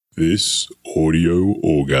This audio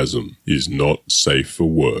orgasm is not safe for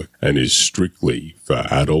work and is strictly for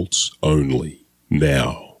adults only.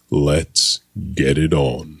 Now, let's get it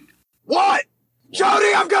on. What?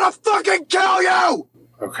 Jody, I'm gonna fucking kill you!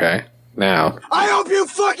 Okay, now. I hope you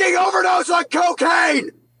fucking overdose on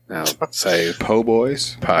cocaine! Now, say Po'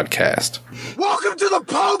 Boys Podcast. Welcome to the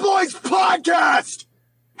Po' Boys Podcast!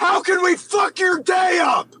 How can we fuck your day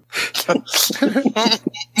up?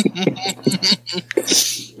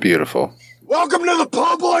 Beautiful. Welcome to the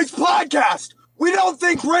Po' Boys Podcast! We don't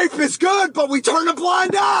think rape is good, but we turn a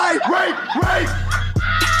blind eye! Rape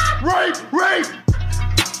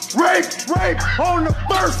on the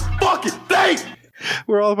first fucking date!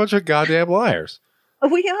 We're all a bunch of goddamn liars.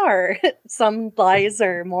 We are. Some lies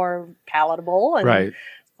are more palatable and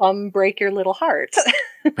some break your little heart.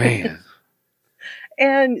 Man.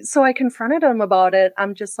 And so I confronted him about it.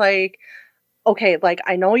 I'm just like, okay, like,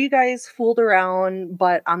 I know you guys fooled around,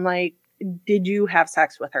 but I'm like, did you have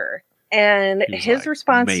sex with her? And his like,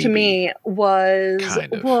 response to me was,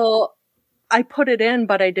 kind of. well, I put it in,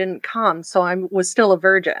 but I didn't come, so I was still a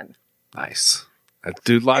virgin. Nice.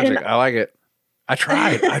 Dude, logic. I like it. I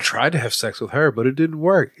tried to have sex with her, but it didn't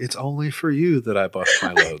work. It's only for you that I bust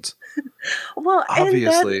my loads. Well,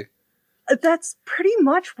 obviously. That's pretty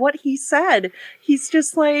much what he said. He's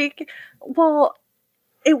just like, well,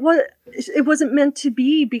 it wasn't meant to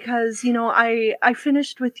be because, you know, I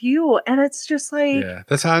finished with you. And it's just like, yeah,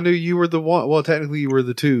 that's how I knew you were the one. Well, technically you were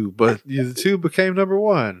the two, but the two became number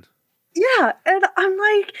one. Yeah. And I'm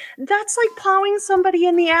like, that's like plowing somebody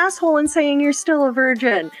in the asshole and saying you're still a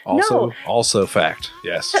virgin. Also fact.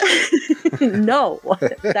 Yes. No,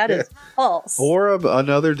 that is false. Or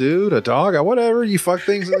another dude, a dog, whatever. You fuck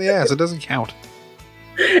things in the ass. It doesn't count.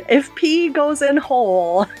 If pee goes in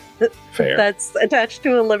hole, fair. That's attached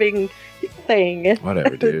to a living thing.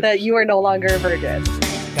 Whatever, dude. That you are no longer a virgin.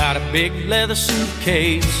 Got a big leather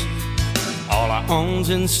suitcase, all I own's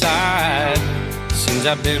inside. Seems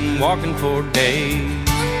I've been walking for days,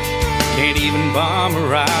 can't even bomb a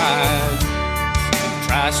ride.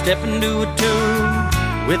 Try stepping to a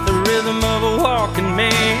tune with the rhythm of a walking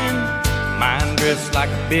man. Mine drifts like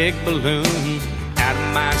a big balloon out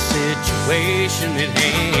of my situation at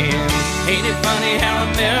hand. Ain't it funny how a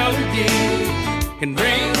melody can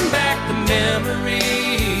bring back the memory,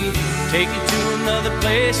 take you to another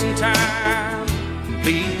place and time,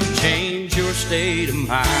 completely change your state of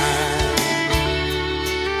mind.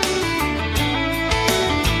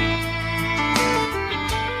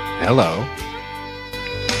 Hello,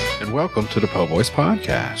 and welcome to the Po' Boys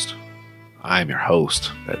Podcast. I'm your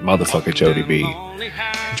host, that motherfucker Jody B.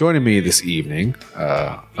 Joining me this evening,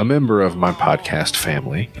 a member of my podcast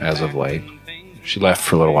family as of late. She left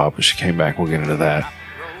for a little while, but she came back. We'll get into that.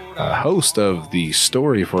 Host of the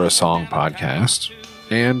Story for a Song podcast,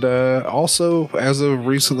 and also, as of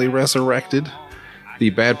recently resurrected,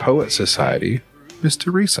 the Bad Poet Society, Miss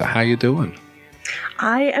Teresa. How you doing?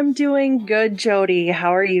 I am doing good, Jody.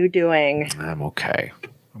 How are you doing? I'm okay.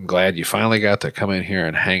 I'm glad you finally got to come in here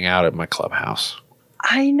and hang out at my clubhouse.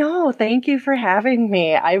 I know. Thank you for having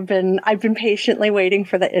me. I've been patiently waiting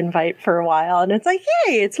for the invite for a while, and it's like,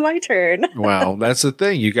 hey, it's my turn. Well, that's the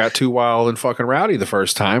thing. You got too wild and fucking rowdy the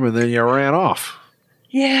first time, and then you ran off.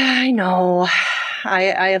 Yeah, I know.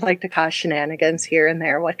 I like to cause shenanigans here and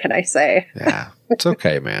there. What can I say? Yeah, it's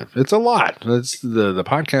okay, man. It's a lot. It's the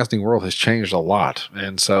podcasting world has changed a lot.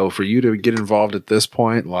 And so for you to get involved at this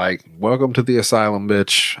point, like, welcome to the asylum,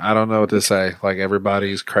 bitch. I don't know what to say. Like,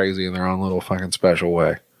 everybody's crazy in their own little fucking special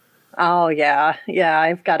way. Oh, yeah. Yeah,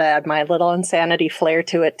 I've got to add my little insanity flair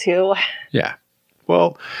to it, too. Yeah.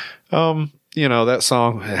 Well, you know, that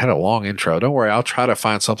song had a long intro. Don't worry, I'll try to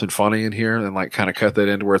find something funny in here and like kind of cut that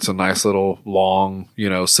into where it's a nice little long, you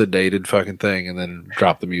know, sedated fucking thing and then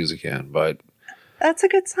drop the music in. But that's a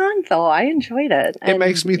good song, though. I enjoyed it. It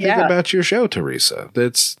makes me think about your show, Teresa.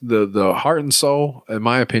 That's the heart and soul, in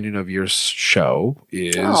my opinion, of your show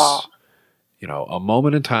is, you know, a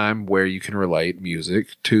moment in time where you can relate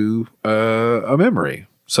music to a memory.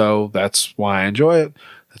 So that's why I enjoy it.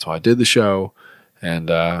 That's why I did the show.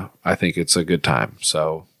 And I think it's a good time.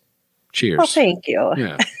 So cheers. Well, thank you.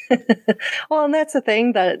 Yeah. Well, and that's the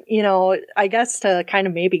thing that, you know, I guess to kind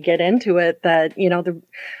of maybe get into it, that, you know, the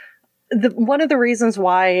one of the reasons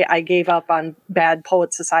why I gave up on Bad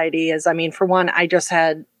Poet Society is, I mean, for one, I just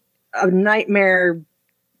had a nightmare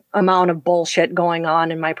amount of bullshit going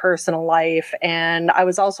on in my personal life. And I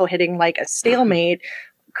was also hitting like a stalemate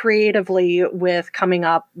creatively with coming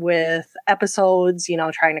up with episodes, you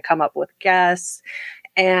know, trying to come up with guests.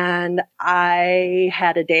 And I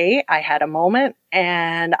had a day, I had a moment,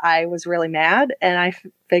 and I was really mad, and I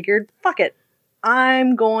figured, fuck it.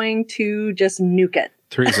 I'm going to just nuke it.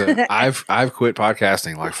 Teresa, I've quit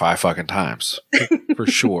podcasting like 5 fucking times for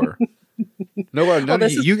sure.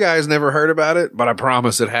 You guys never heard about it, but I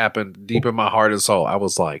promise it happened deep in my heart and soul. I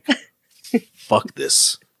was like, fuck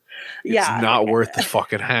this. It's not worth the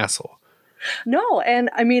fucking hassle. No, and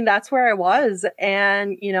I mean, that's where I was.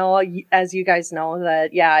 And, you know, as you guys know that,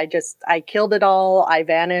 I killed it all. I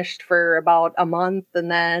vanished for about a month. And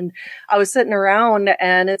then I was sitting around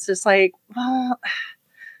and it's just like, well,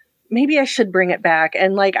 maybe I should bring it back.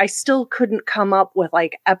 And like, I still couldn't come up with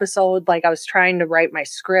like episode. Like I was trying to write my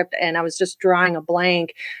script and I was just drawing a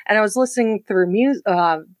blank, and I was listening through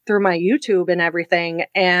through my YouTube and everything.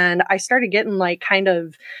 And I started getting like kind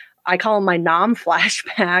of, I call them my nom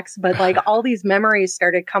flashbacks, but like all these memories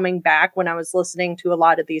started coming back when I was listening to a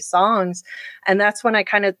lot of these songs. And that's when I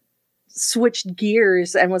kind of switched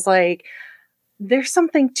gears and was like, there's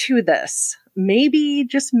something to this. Maybe,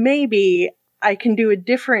 just maybe, I can do a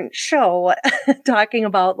different show talking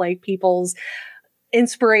about like people's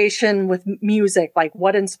inspiration with music, like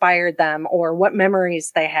what inspired them or what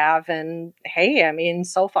memories they have. And hey, I mean,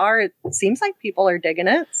 so far it seems like people are digging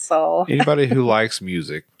it. So anybody who likes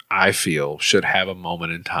music, I feel, should have a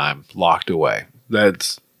moment in time locked away.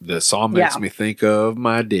 The song makes me think of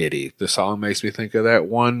my daddy. The song makes me think of that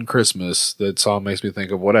one Christmas. That song makes me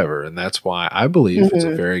think of whatever. And that's why I believe it's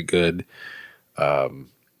a very good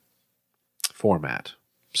format.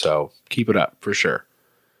 So keep it up for sure.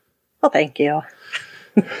 Well, thank you.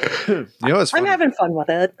 You know, it's funny. I'm having fun with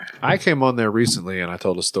it. I came on there recently and I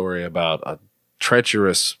told a story about a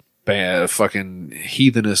treacherous, fucking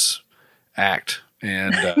heathenous act.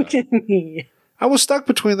 And I was stuck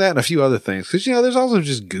between that and a few other things. Because, you know, there's also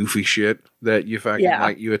just goofy shit that you fucking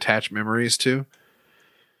like you attach memories to.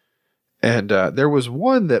 And there was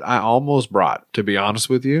one that I almost brought, to be honest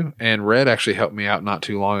with you. And Red actually helped me out not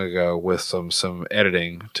too long ago with some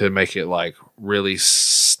editing to make it like really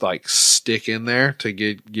like stick in there to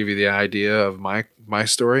give you the idea of my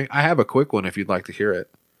story. I have a quick one if you'd like to hear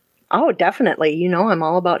it. Oh, definitely. You know, I'm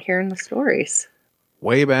all about hearing the stories.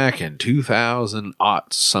 Way back in 2000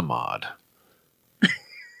 some odd.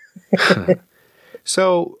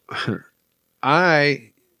 So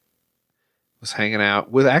I was hanging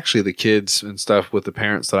out with actually the kids and stuff with the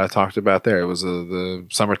parents that I talked about there. It was the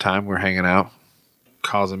summertime. We're hanging out,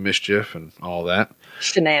 causing mischief and all that.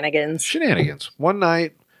 Shenanigans. One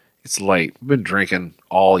night, it's late. We've been drinking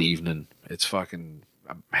all evening. It's fucking,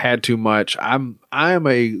 I had too much. I am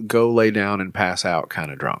a go lay down and pass out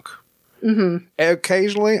kind of drunk. Mm-hmm.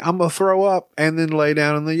 Occasionally, I'm going to throw up and then lay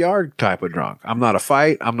down in the yard type of drunk. I'm not a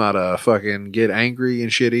fight. I'm not a fucking get angry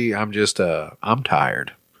and shitty. I'm just I'm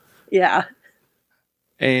tired. Yeah.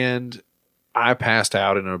 And I passed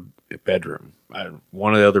out in a bedroom,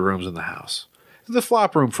 one of the other rooms in the house. The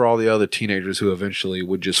flop room for all the other teenagers who eventually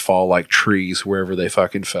would just fall like trees wherever they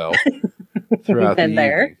fucking fell throughout the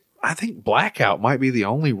evening. I think blackout might be the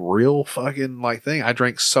only real fucking like thing. I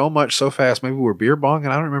drank so much so fast. Maybe we were beer bong,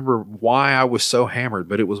 and I don't remember why I was so hammered,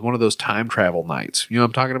 but it was one of those time travel nights. You know what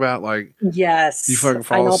I'm talking about? Like, yes, you fucking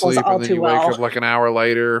fall asleep and then you wake up like an hour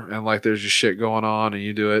later and like there's just shit going on and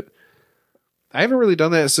you do it. I haven't really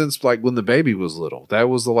done that since like when the baby was little. That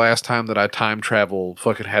was the last time that I time traveled,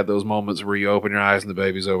 fucking had those moments where you open your eyes and the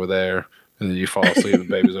baby's over there and then you fall asleep and the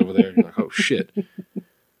baby's over there and you're like, oh shit.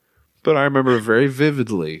 But I remember very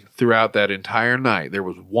vividly throughout that entire night, there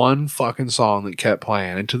was one fucking song that kept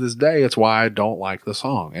playing. And to this day, it's why I don't like the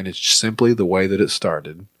song. And it's simply the way that it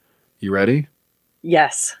started. You ready?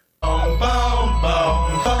 Yes.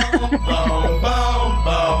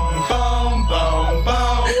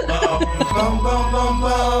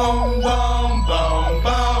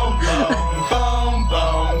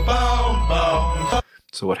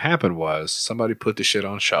 So what happened was somebody put the shit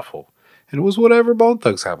on shuffle. And it was whatever Bone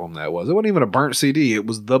Thugs album that was. It wasn't even a burnt CD. It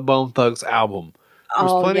was the Bone Thugs album. There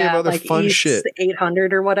was plenty of other fun shit.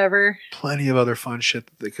 800 or whatever. Plenty of other fun shit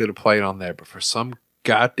that they could have played on there. But for some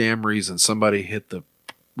goddamn reason, somebody hit the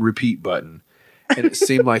repeat button. And it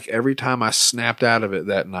seemed like every time I snapped out of it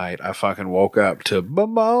that night, I fucking woke up to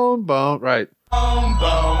bone, bone, right. Bone,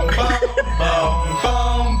 bone, bone, bone,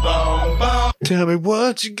 bone, bone, bone. Tell me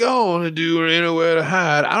what you gonna do or anywhere to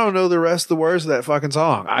hide. I don't know the rest of the words of that fucking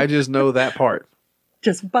song. I just know that part.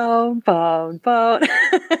 Just bone, bone, bone.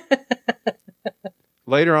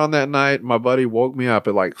 Later on that night, my buddy woke me up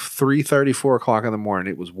at like 3:30, 4 o'clock in the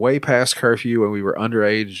morning. It was way past curfew and we were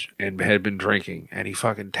underage and had been drinking. And he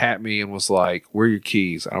fucking tapped me and was like, where are your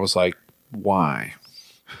keys? And I was like, why?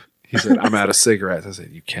 He said, I'm out of cigarettes. I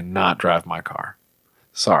said, you cannot drive my car.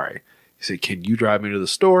 Sorry. He said, can you drive me to the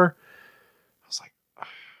store? I was like,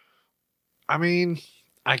 I mean,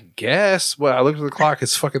 I guess. Well, I looked at the clock.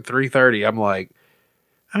 It's fucking 3:30. I'm like,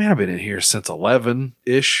 I mean, I've been in here since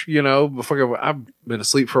 11-ish, you know. Before I've been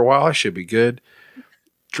asleep for a while. I should be good.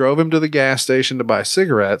 Drove him to the gas station to buy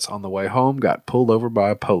cigarettes. On the way home, got pulled over by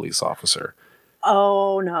a police officer.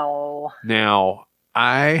 Oh, no. Now,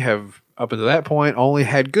 I have, up until that point, only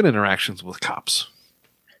had good interactions with cops.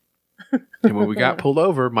 And when we got pulled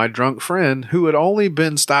over, my drunk friend, who had only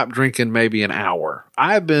been stopped drinking maybe an hour,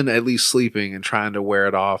 I've been at least sleeping and trying to wear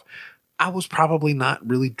it off. I was probably not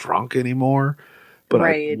really drunk anymore, but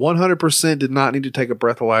Right. I 100% did not need to take a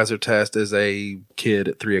breathalyzer test as a kid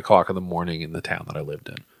at 3 o'clock in the morning in the town that I lived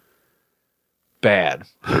in. Bad.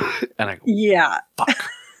 And I go, Yeah. fuck.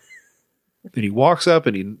 Then he walks up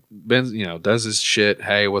and he bends, you know, does his shit.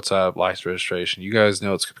 Hey, what's up? License registration. You guys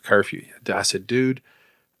know it's curfew. I said, dude,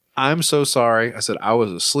 I'm so sorry. I said, I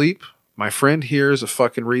was asleep. My friend here is a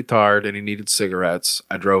fucking retard and he needed cigarettes.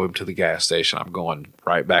 I drove him to the gas station. I'm going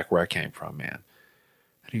right back where I came from, man.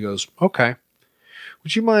 And he goes, okay.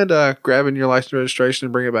 Would you mind grabbing your license registration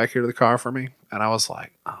and bring it back here to the car for me? And I was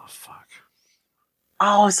like, oh, fuck.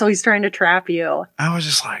 Oh, so he's trying to trap you. I was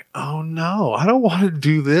just like, oh no, I don't want to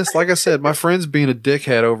do this. Like I said, my friend's being a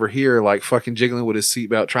dickhead over here, like fucking jiggling with his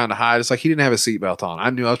seatbelt, trying to hide. It's like he didn't have a seatbelt on. I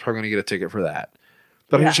knew I was probably going to get a ticket for that.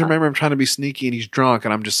 But I just Yeah. remember him trying to be sneaky and he's drunk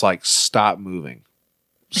and I'm just like, stop moving.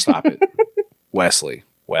 Stop it. Wes,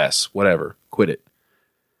 whatever. Quit it.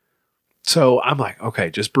 So I'm like, okay,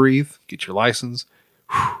 just breathe. Get your license.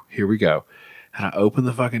 Whew, here we go. And I opened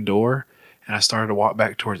the fucking door and I started to walk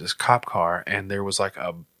back towards this cop car and there was like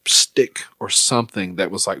a stick or something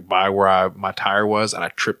that was like by where my tire was and I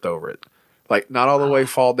tripped over it. Like not all the way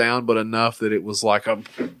fall down, but enough that it was like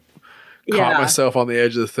caught myself on the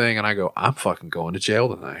edge of the thing and I go, I'm fucking going to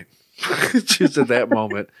jail tonight. Just at that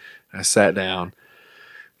moment, I sat down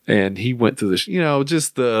and he went through this, you know,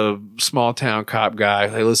 just the small town cop guy.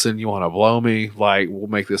 Hey, listen, you want to blow me? Like, we'll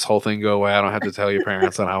make this whole thing go away. I don't have to tell your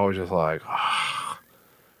parents. And I was just like, oh.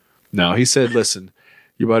 No, he said, listen,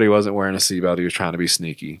 your buddy wasn't wearing a seatbelt. He was trying to be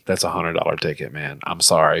sneaky. That's $100 ticket, man. I'm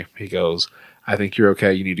sorry. He goes, I think you're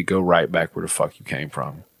okay. You need to go right back where the fuck you came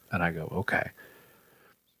from. And I go, okay.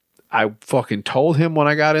 I fucking told him when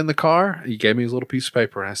I got in the car, he gave me his little piece of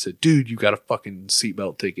paper and I said, dude, you got a fucking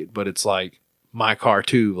seatbelt ticket, but it's like my car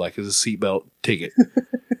too, like it's a seatbelt ticket.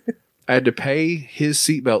 I had to pay his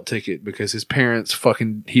seatbelt ticket because his parents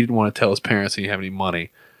he didn't want to tell his parents he didn't have any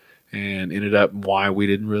money and ended up why we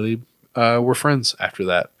didn't really, were friends after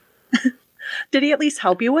that. Did he at least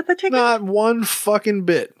help you with the ticket? Not one fucking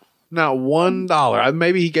bit. Not $1.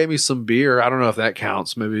 Maybe he gave me some beer. I don't know if that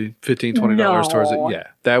counts. Maybe $15, $20 towards it. Yeah,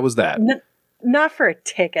 that was that. Not for a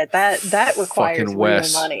ticket. That requires Fucking real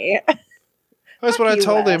Wes. money. That's what I you,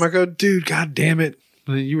 told him. Wes. I go, dude, God damn it.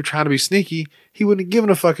 You were trying to be sneaky. He wouldn't have given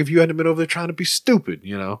a fuck if you hadn't been over there trying to be stupid,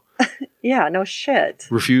 you know? Yeah, no shit.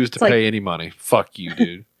 Refused to It's like- pay any money. Fuck you,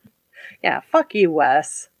 dude. Yeah, fuck you,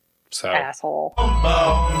 Wes. So Asshole.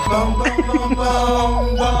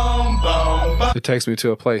 it takes me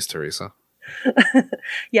to a place, Teresa.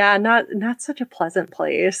 Yeah, not such a pleasant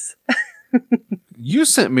place. You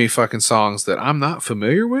sent me fucking songs that I'm not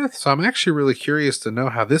familiar with, so I'm actually really curious to know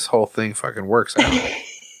how this whole thing fucking works out.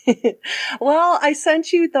 Well, I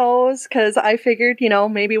sent you those because I figured,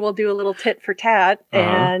 maybe we'll do a little tit for tat. Uh-huh.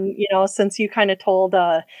 And, since you kind of told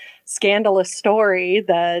a scandalous story,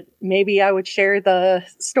 that maybe I would share the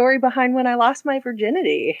story behind when I lost my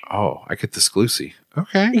virginity. Oh, I get the exclusive.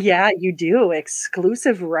 Okay. Yeah, you do.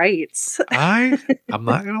 Exclusive rights. I'm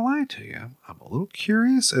not going to lie to you. I'm a little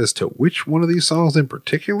curious as to which one of these songs in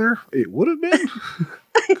particular it would have been.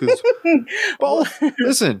 'Cause both.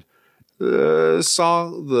 Listen,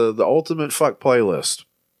 song, the ultimate fuck playlist,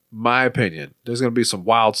 my opinion, there's going to be some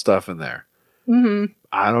wild stuff in there. Hmm.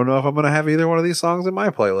 I don't know if I'm going to have either one of these songs in my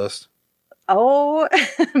playlist. Oh,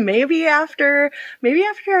 maybe after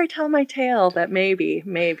I tell my tale, that maybe.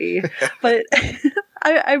 But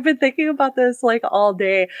I've been thinking about this like all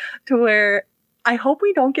day, to where I hope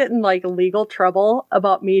we don't get in like legal trouble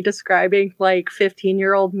about me describing like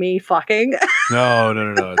 15-year-old me fucking. No,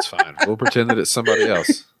 it's fine. We'll pretend that it's somebody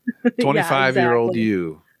else. 25-year-old exactly.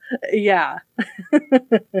 you. Yeah.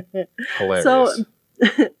 Hilarious. So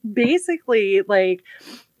basically, like,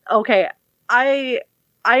 okay, I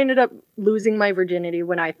ended up losing my virginity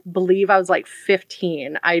when I believe I was like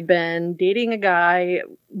 15. I'd been dating a guy.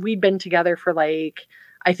 We'd been together for like,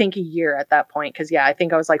 I think a year at that point. Cause yeah, I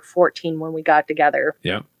think I was like 14 when we got together.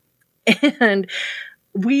 Yeah. And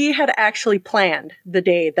we had actually planned the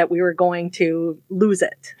day that we were going to lose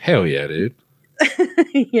it. Hell yeah, dude.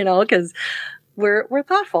 Cause we're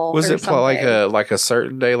thoughtful. Was or it like something. a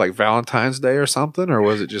certain day, like Valentine's Day or something, or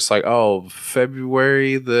was it just like, oh,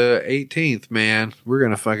 February the 18th, man, we're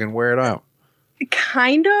gonna fucking wear it out?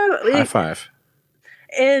 Kind of. High five.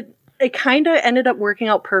 It kind of ended up working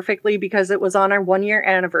out perfectly because it was on our 1-year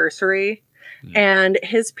anniversary, and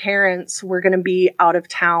his parents were going to be out of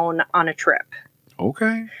town on a trip.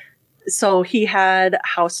 Okay. So he had a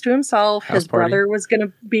house to himself. House His party. brother was going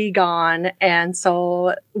to be gone. And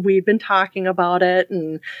so we'd been talking about it,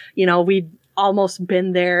 and, we'd almost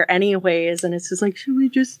been there anyways. And it's just like,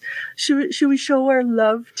 should we show our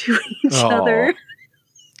love to each other?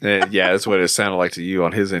 And yeah, that's what it sounded like to you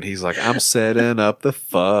on his end. He's like, I'm setting up the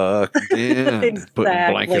fuck den. Exactly. Putting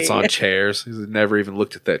blankets on chairs. He's never even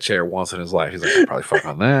looked at that chair once in his life. He's like, I'd probably fuck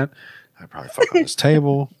on that. I'd probably fuck on this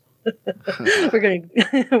table. we're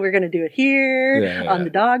gonna do it here on the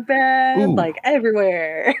dog bed. Ooh. Like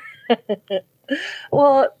everywhere.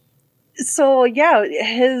 Well, so yeah,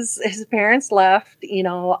 his parents left.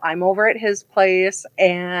 I'm over at his place,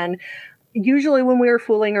 and usually when we were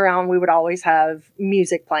fooling around, we would always have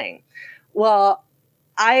music playing. Well,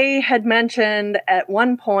 I had mentioned at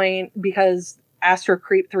one point, because Astro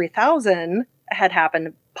Creep 3000 had happened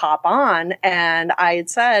to pop on, and I had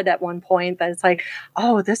said at one point that it's like,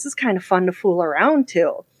 oh, this is kind of fun to fool around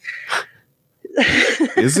to.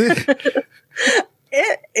 Is it?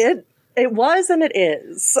 It was, and it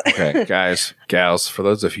is. Okay, guys, gals, for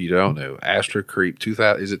those of you who don't know, Astro Creep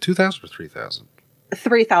 2000, is it 2000 or 3000?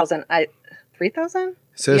 3000. 3000? It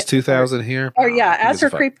says 2000 here. Or yeah, Who gives a Astro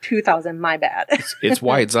fuck? Creep 2000, my bad. It's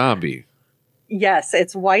White Zombie. Yes,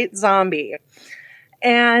 it's White Zombie.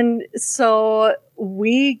 And so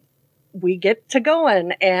we get to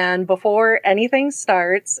going, and before anything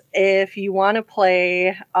starts, if you want to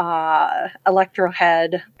play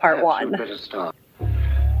Electrohead Part 1. Better start.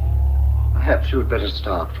 Perhaps you would better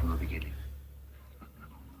start from the beginning.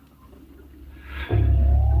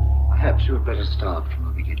 Perhaps you would better start from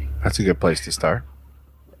the beginning. That's a good place to start.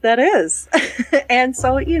 That is. And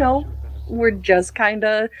so, we're just kind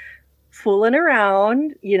of fooling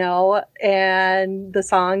around, and the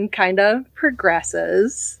song kind of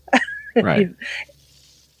progresses. Right.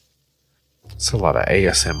 It's a lot of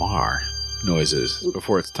ASMR noises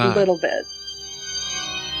before it's A time. little bit.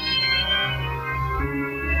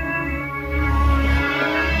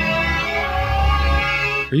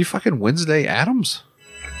 Are you fucking Wednesday Addams?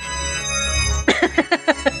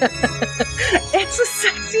 It's a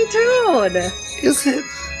sexy tune. Is it?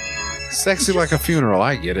 Sexy like a funeral,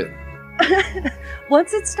 I get it.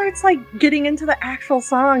 Once it starts like getting into the actual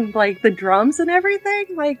song, like the drums and everything,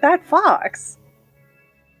 like that fucks.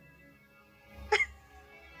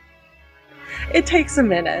 It takes a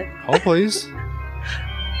minute. Hold please.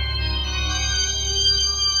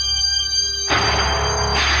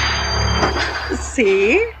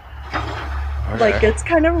 See? Like it's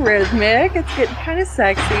kind of rhythmic, it's getting kind of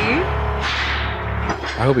sexy.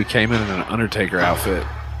 I hope he came in an Undertaker outfit.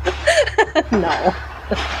 No.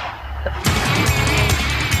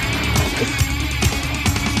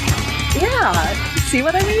 Yeah, see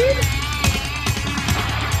what I mean?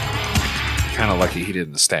 Kind of lucky he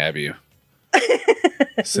didn't stab you.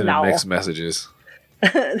 Sending No. mixed messages.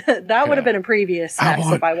 That would have been a previous sex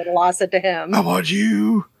if I would have lost it to him. I want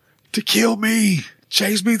you to kill me.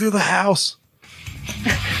 Chase me through the house.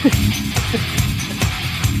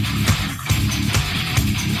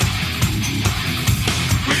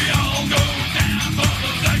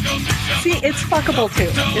 See, it's fuckable too.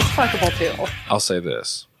 It's fuckable too. I'll say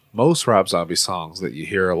this. Most Rob Zombie songs that you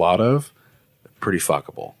hear a lot of, pretty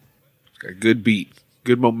fuckable. It's got a good beat,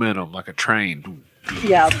 good momentum, like a train.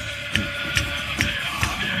 Yeah.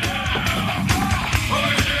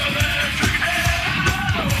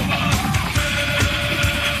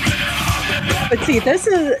 But see,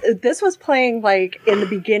 this was playing like in the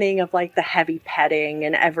beginning of like the heavy petting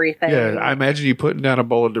and everything. Yeah, I imagine you putting down a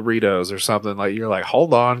bowl of Doritos or something. Like you're like,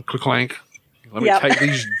 hold on, clank. Let me Yep. take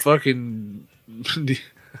these fucking.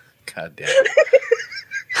 God damn.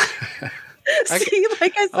 See,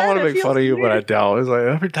 like I said, I want to it make feels fun of you, but I weird. don't. It's like,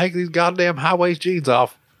 let me take these goddamn high waist jeans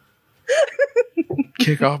off.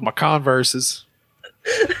 Kick off my Converses.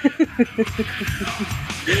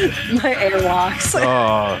 My airwalks.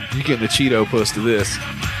 Oh, you getting a Cheeto puss to this.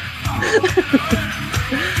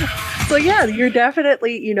 So yeah, you're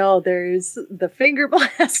definitely, there's the finger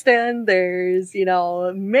blasting, there's,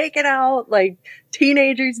 making out like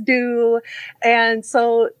teenagers do. And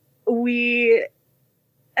so we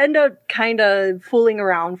end up kind of fooling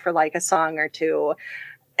around for like a song or two.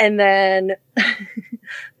 And then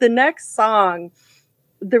the next song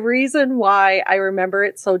the reason why I remember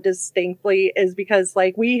it so distinctly is because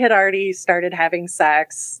like we had already started having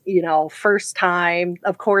sex, you know, first time.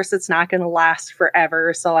 Of course, it's not going to last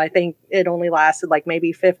forever. So I think it only lasted like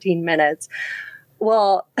maybe 15 minutes.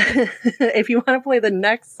 Well, if you want to play the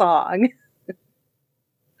next song,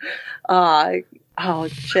 oh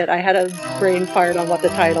shit, I had a brain fart on what the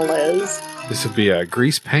title is. This would be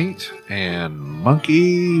Grease Paint and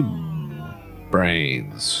Monkey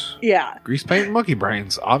Brains. Yeah. Grease Paint and Monkey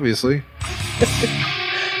Brains, obviously.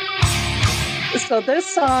 So this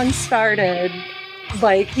song started,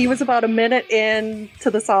 like, he was about a minute into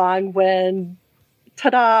the song when,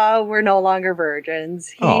 ta-da, we're no longer virgins.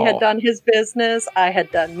 He had done his business. I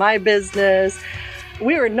had done my business.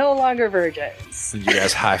 We were no longer virgins. And you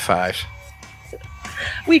guys high-fived.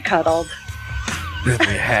 We cuddled. Then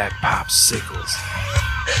we had popsicles.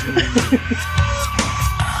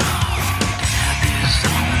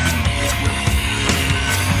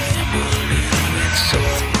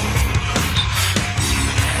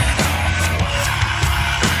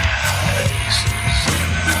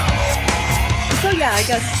 So yeah, I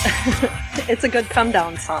guess it's a good come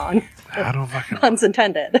down song. I don't fucking Puns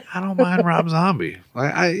intended. I don't mind Rob Zombie.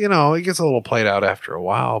 I you know, it gets a little played out after a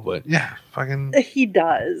while, but yeah, fucking He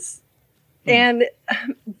does. And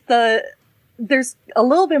there's a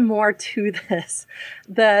little bit more to this.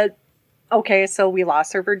 That okay, so we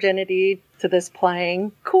lost our virginity to this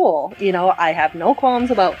playing. Cool. You know, I have no qualms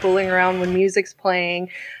about fooling around when music's playing.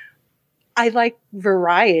 I like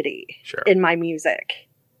variety in my music.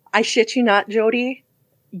 I shit you not, Jody.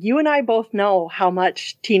 You and I both know how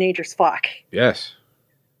much teenagers fuck. yes.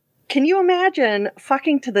 Can you imagine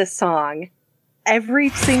fucking to this song every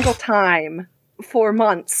single time for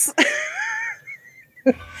months?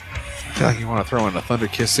 I feel like you want to throw in a Thunder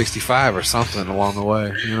Kiss 65 or something along the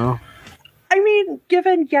way, you know? I mean,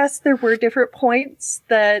 given, yes, there were different points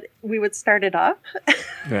that we would start it up.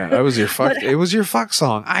 Yeah, that was your fuck. It was your fuck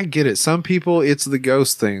song. I get it. Some people, it's the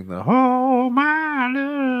ghost thing. The oh my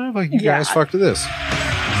love, like you guys fuck to this.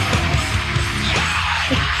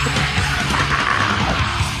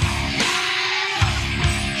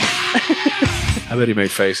 I bet he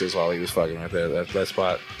made faces while he was fucking right there. That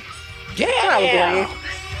spot. Probably.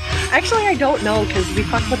 Actually, I don't know because we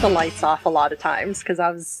fucked with the lights off a lot of times because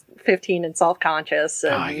I was 15 and self-conscious.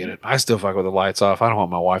 And, I get it. I still fuck with the lights off. I don't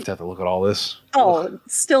want my wife to have to look at all this. Oh,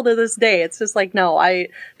 still to this day, it's just like, no,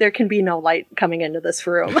 there can be no light coming into this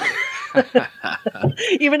room.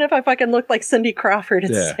 Even if I fucking look like Cindy Crawford,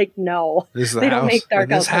 it's like, no. This is the they house. don't make dark In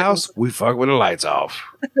this outside house, we fuck with the lights off.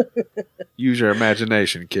 Use your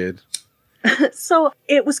imagination, kid. So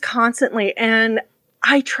it was constantly, and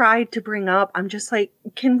I tried to bring up, I'm just like,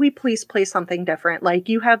 can we please play something different? Like,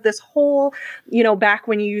 you have this whole, you know, back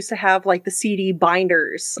when you used to have like the CD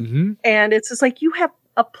binders, and it's just like, you have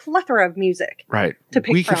a plethora of music. Right. To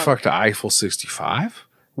pick we could from. fuck to Eiffel 65.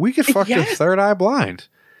 We could fuck to Third Eye Blind.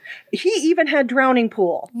 He even had Drowning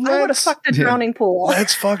Pool. I would have fucked a Drowning Pool.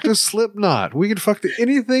 Let's fuck to Slipknot. We could fuck to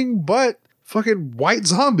anything but fucking White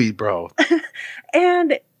Zombie, bro.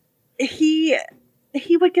 And he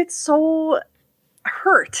would get so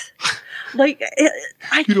hurt. Like,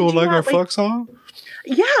 You don't like our fuck song?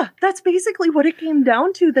 Yeah, that's basically what it came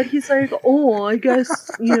down to. That he's like, oh, I guess,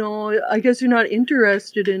 you know, I guess you're not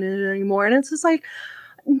interested in it anymore. And it's just like,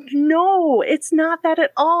 no, it's not that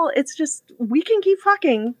at all. It's just, we can keep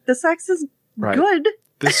fucking. The sex is good.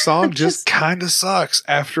 This song just kind of sucks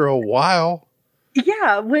after a while.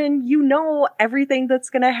 Yeah, when you know everything that's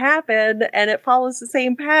going to happen and it follows the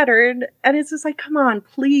same pattern, and it's just like, come on,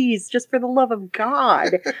 please, just for the love of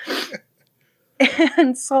God.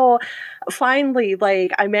 And so finally,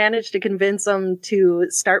 like, I managed to convince him to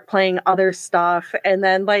start playing other stuff. And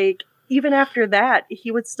then, like, even after that, he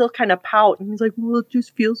would still kind of pout. And he's like, well, it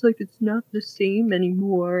just feels like it's not the same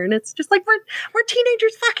anymore. And it's just like, we're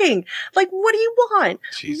teenagers fucking. Like, what do you want?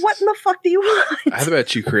 Jesus. What in the fuck do you want? I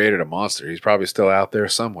bet you created a monster. He's probably still out there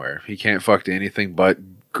somewhere. He can't fuck to anything but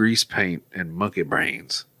grease paint and monkey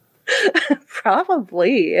brains.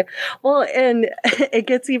 Probably. Well, and it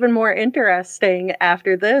gets even more interesting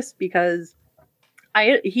after this because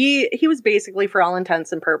he was basically, for all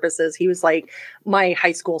intents and purposes, he was like my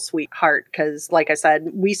high school sweetheart. Because, like I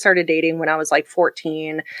said, we started dating when I was like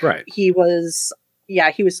 14. Right. He was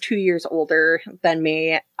 2 years older than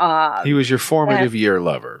me. He was your formative year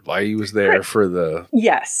lover. Like, he was there for the...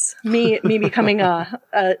 Yes. Me becoming a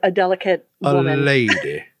delicate woman. A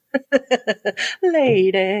lady.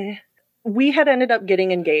 Lady. We had ended up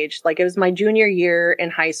getting engaged. Like, it was my junior year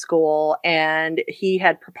in high school, and he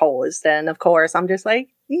had proposed. And of course, I'm just like,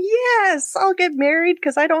 yes, I'll get married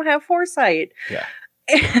because I don't have foresight. Yeah.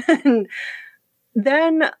 And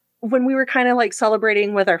then when we were kind of like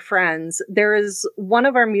celebrating with our friends, there is one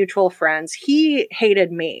of our mutual friends. He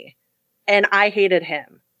hated me and I hated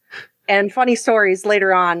him. And funny stories,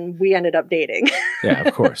 later on, we ended up dating. Yeah,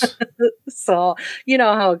 of course. So you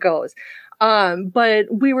know how it goes. But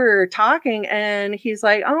we were talking and he's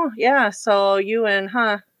like, oh yeah, so you and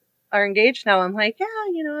are engaged now. I'm like, yeah,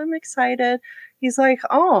 I'm excited. He's like,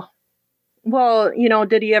 oh, well,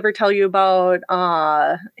 did he ever tell you about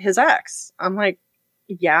his ex? I'm like,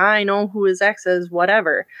 yeah, I know who his ex is,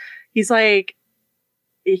 whatever. He's like,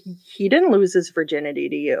 he didn't lose his virginity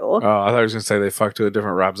to you. Oh, I thought he was going to say they fucked to a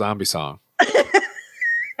different Rob Zombie song. I've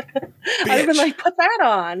been like, put that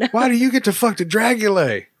on. Why do you get to fuck to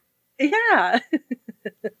Dragula? Yeah.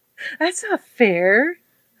 That's not fair.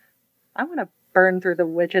 I want to burn through the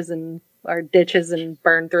witches and our ditches and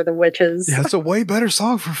burn through the witches. Yeah, that's a way better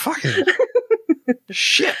song for fucking.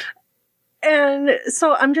 Shit. And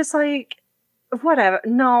so I'm just like, whatever.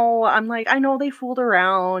 No, I'm like, I know they fooled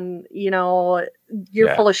around.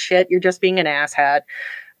 You're full of shit. You're just being an asshat.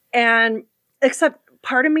 And except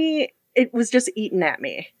part of me, it was just eating at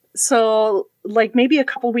me. So like maybe a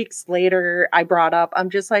couple weeks later, I brought up, I'm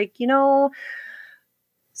just like,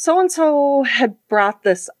 so-and-so had brought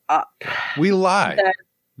this up. We lie.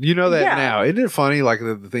 You know that Yeah. now. Isn't it funny? Like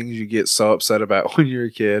the things you get so upset about when you're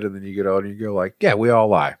a kid and then you get older and you go like, yeah, we all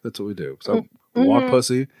lie. That's what we do. So we want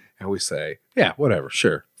pussy and we say, yeah, whatever.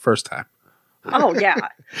 Sure. First time. Oh, yeah.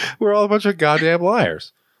 We're all a bunch of goddamn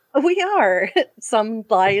liars. We are. Some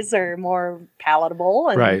lies are more palatable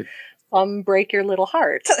and Right. some break your little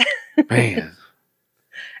heart. Man.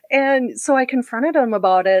 And so I confronted him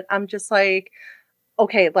about it. I'm just like,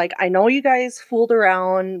 okay, like, I know you guys fooled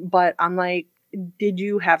around, but I'm like, did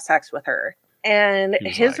you have sex with her? And He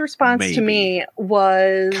was his like, response to me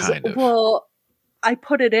was, Kind of. well, I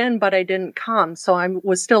put it in, but I didn't come. So I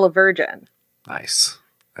was still a virgin. Nice.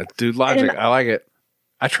 That dude logic. I like it.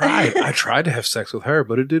 I tried to have sex with her,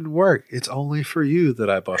 but it didn't work. It's only for you that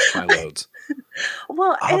I bust my loads.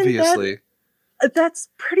 Well, Obviously. and that's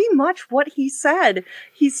pretty much what he said.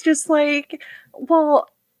 He's just like, well,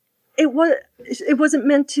 it wasn't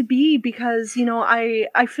meant to be because,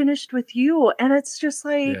 I finished with you. And it's just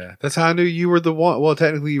like, Yeah. That's how I knew you were the one. Well,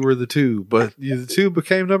 technically you were the two, but the two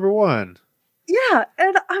became number one. yeah.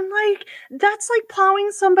 And I'm like, that's like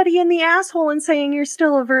plowing somebody in the asshole and saying you're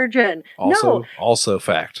still a virgin. Also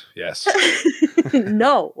fact. Yes.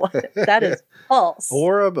 No, that is false.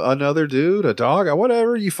 Or another dude, a dog,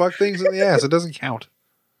 whatever. You fuck things in the ass. It doesn't count.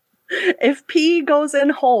 If pee goes in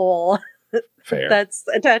hole, Fair. that's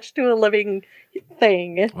attached to a living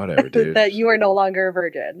thing. Whatever, dude. That you are no longer a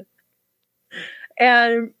virgin.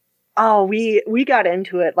 And we got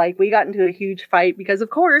into it. Like, we got into a huge fight because, of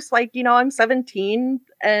course, like, I'm 17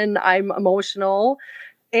 and I'm emotional.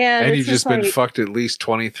 And And it's you've just been like, fucked at least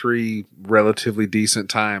 23 relatively decent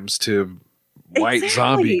times to white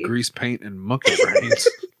zombie, Exactly. grease paint, and monkey brains.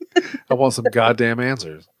 I want some goddamn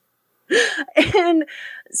answers. And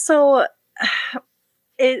so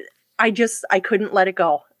I couldn't let it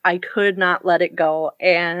go. I could not let it go.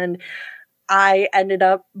 And I ended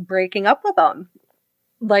up breaking up with them.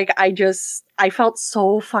 Like, I felt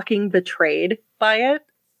so fucking betrayed by it.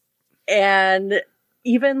 And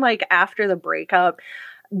even like after the breakup,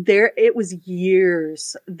 it was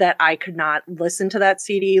years that I could not listen to that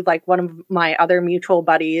CD. Like, one of my other mutual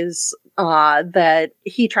buddies, that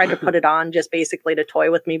he tried to put it on just basically to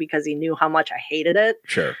toy with me because he knew how much I hated it.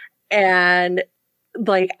 Sure. And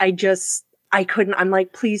like, I couldn't, I'm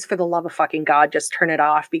like, please, for the love of fucking God, just turn it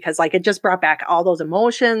off, because like, it just brought back all those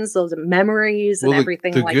emotions, those memories and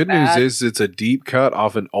everything the like good that. news is it's a deep cut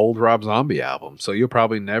off an old Rob Zombie album. So you'll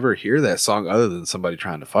probably never hear that song other than somebody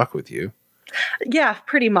trying to fuck with you. Yeah,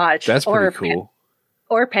 pretty much. That's pretty cool.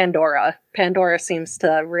 Or Pandora. Pandora seems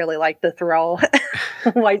to really like to throw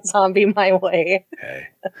White Zombie my way. Hey,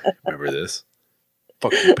 remember this?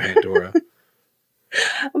 Fuck you, Pandora.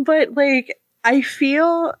 But like, I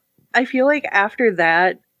feel like after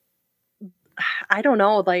that, I don't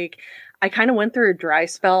know, like, I kind of went through a dry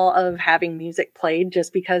spell of having music played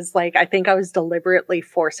just because, like, I think I was deliberately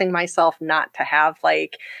forcing myself not to have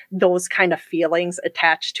like those kind of feelings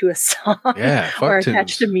attached to a song Yeah, fuck or tunes.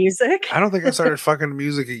 attached to music. I don't think I started fucking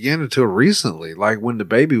music again until recently. Like when the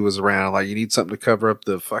baby was around, like you need something to cover up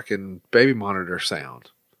the fucking baby monitor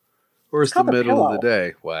sound. Or it's the called a middle of the pillow.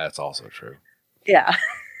 day. Well, that's also true. Yeah.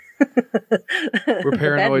 We're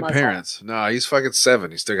paranoid muzzle. parents. No, he's fucking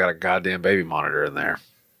 7. He's still got a goddamn baby monitor in there.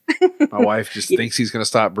 My wife just thinks he's going to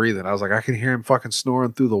stop breathing. I was like, I can hear him fucking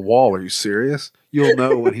snoring through the wall. Are you serious? You'll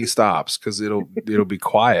know when he stops because it'll be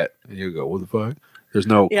quiet. And you'll go, what the fuck? There's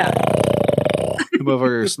no... Yeah.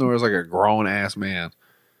 motherfucker snores like a grown ass man.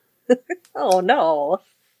 Oh no.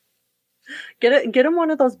 Get him one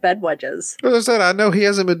of those bed wedges. As I said, I know he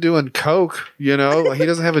hasn't been doing coke, you know? Like, he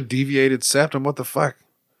doesn't have a deviated septum. What the fuck?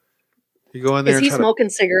 You go in there Is and he try smoking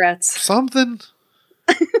cigarettes? something?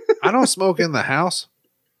 I don't smoke in the house.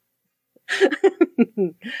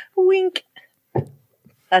 Wink.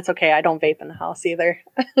 That's okay. I don't vape in the house either.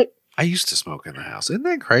 I used to smoke in the house. Isn't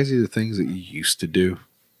that crazy, the things that you used to do?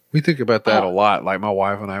 We think about that a lot. Like, my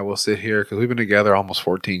wife and I will sit here, because we've been together almost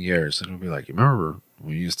 14 years, and we'll be like, you remember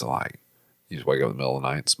we used to, like, you just wake up in the middle of the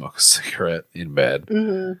night and smoke a cigarette in bed.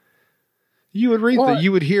 Mm-hmm. You would read that.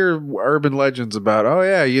 You would hear urban legends about, oh,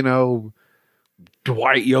 yeah, you know,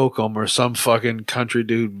 Dwight Yoakam or some fucking country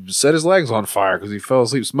dude set his legs on fire because he fell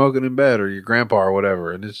asleep smoking in bed, or your grandpa or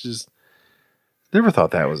whatever. And it's just, never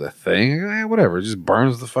thought that was a thing. Whatever. It just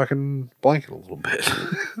burns the fucking blanket a little bit.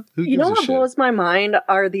 You know what blows my mind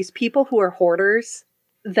are these people who are hoarders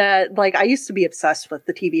that, like, I used to be obsessed with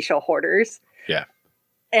the TV show Hoarders. Yeah.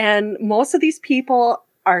 And most of these people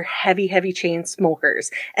are heavy, heavy chain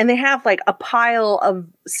smokers. And they have like a pile of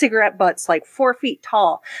cigarette butts like 4 feet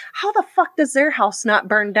tall. How the fuck does their house not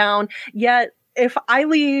burn down? Yet, if I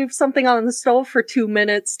leave something on the stove for 2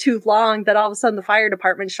 minutes too long, then all of a sudden the fire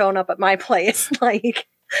department's showing up at my place. Like,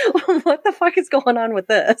 what the fuck is going on with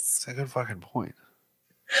this? That's a good fucking point.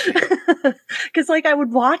 Because like I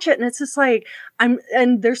would watch it and it's just like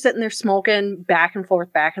and they're sitting there smoking back and forth,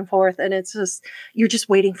 and it's just, you're just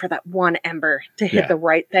waiting for that one ember to hit the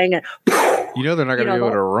right thing, and you know they're not going to be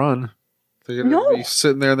able to run. They're going to be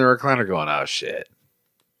sitting there in the recliner going, oh shit.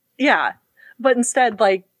 Yeah, but instead,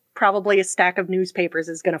 like, probably a stack of newspapers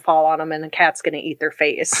is going to fall on them and the cat's going to eat their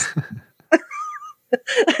face.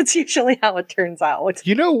 That's usually how it turns out.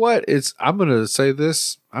 You know what? I'm going to say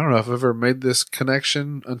this. I don't know if I've ever made this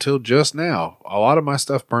connection until just now. A lot of my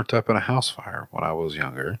stuff burnt up in a house fire when I was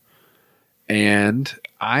younger. And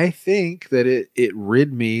I think that it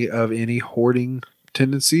rid me of any hoarding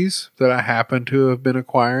tendencies that I happen to have been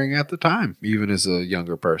acquiring at the time, even as a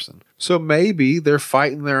younger person. So maybe they're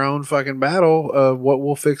fighting their own fucking battle of what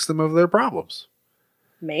will fix them of their problems.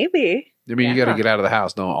 Maybe. I mean, you got to get out of the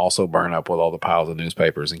house. Don't also burn up with all the piles of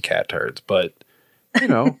newspapers and cat turds. But, you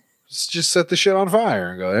know, just set the shit on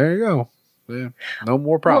fire and go, there you go. Yeah, no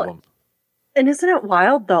more problem. Well, and isn't it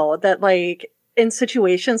wild, though, that, like, in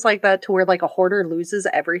situations like that to where, like, a hoarder loses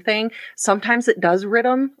everything, sometimes it does rid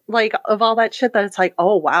them, like, of all that shit that it's like,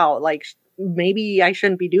 oh, wow, like, maybe I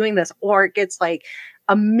shouldn't be doing this. Or it gets, like,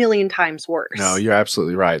 a million times worse. No, you're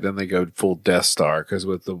absolutely right. Then they go full Death Star, because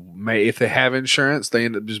if they have insurance, they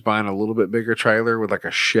end up just buying a little bit bigger trailer with like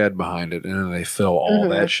a shed behind it, and then they fill all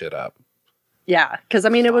that shit up. Yeah, because I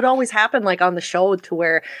mean, it would always happen like on the show to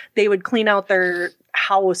where they would clean out their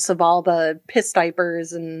house of all the piss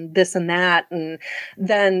diapers and this and that, and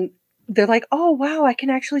then they're like, oh, wow, I can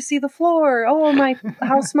actually see the floor. Oh, my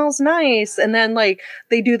house smells nice. And then, like,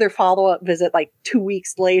 they do their follow-up visit, like, 2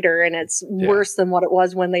 weeks later, and it's worse than what it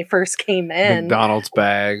was when they first came in. McDonald's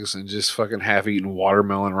bags and just fucking half-eaten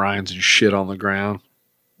watermelon rinds and shit on the ground.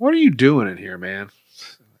 What are you doing in here, man?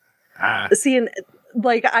 See, and,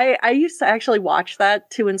 like, I used to actually watch that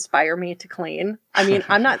to inspire me to clean. I mean,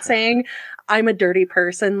 I'm not saying I'm a dirty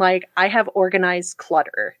person. Like, I have organized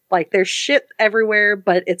clutter. Like, there's shit everywhere,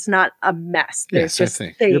 but it's not a mess. There's just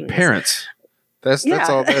things. Your parents. That's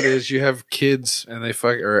all that is. You have kids and they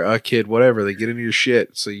or a kid, whatever. They get into your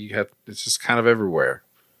shit. So it's just kind of everywhere.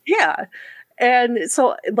 Yeah. And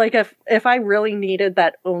so, like, if I really needed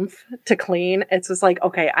that oomph to clean, it's just like,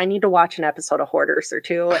 okay, I need to watch an episode of Hoarders or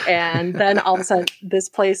two. And then all of a sudden, this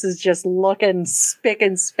place is just looking spick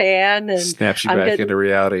and span. And snaps you back into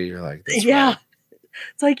reality. You're like, yeah. Right.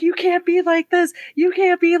 It's like, you can't be like this. You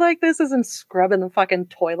can't be like this. As I'm scrubbing the fucking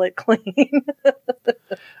toilet clean.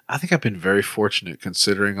 I think I've been very fortunate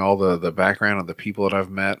considering all the background of the people that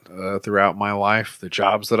I've met throughout my life, the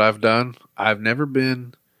jobs that I've done. I've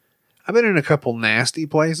been in a couple nasty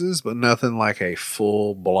places, but nothing like a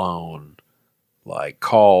full-blown, like,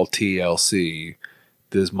 call TLC.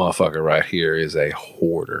 This motherfucker right here is a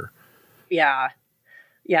hoarder. Yeah.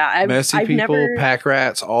 Yeah. Messy people, pack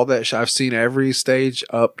rats, all that shit. I've seen every stage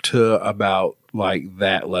up to about, like,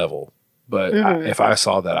 that level. But if I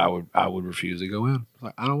saw that, I would refuse to go in.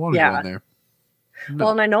 Like, I don't want to go in there. No.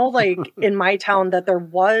 Well, and I know, like, in my town that there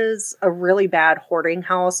was a really bad hoarding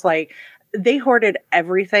house. Like, they hoarded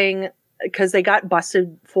everything because they got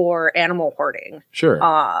busted for animal hoarding. Sure.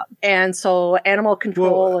 And so animal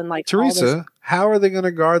control and, like, Teresa, how are they going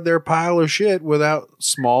to guard their pile of shit without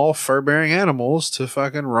small fur-bearing animals to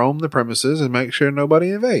fucking roam the premises and make sure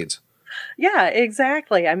nobody invades? Yeah,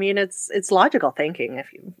 exactly. I mean, it's logical thinking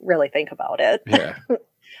if you really think about it. Yeah.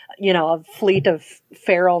 You know, a fleet of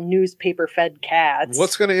feral newspaper-fed cats.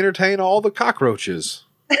 What's going to entertain all the cockroaches?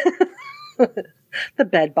 The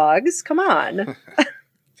bed bugs? Come on.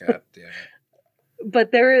 God damn it.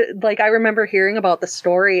 But there, like, I remember hearing about the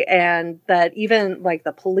story, and that even like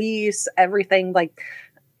the police, everything, like,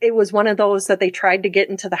 it was one of those that they tried to get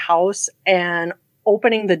into the house, and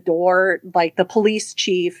opening the door, like the police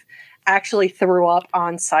chief actually threw up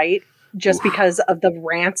on site just because of the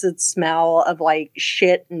rancid smell of like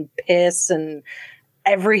shit and piss and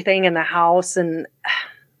everything in the house. And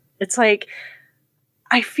it's like,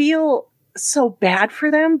 I feel so bad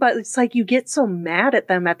for them, but it's like you get so mad at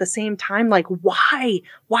them at the same time. Like, why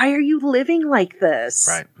are you living like this?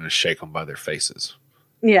 Right. I'm going to shake them by their faces.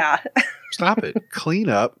 Yeah. Stop it. Clean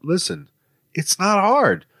up. Listen, it's not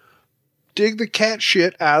hard. Dig the cat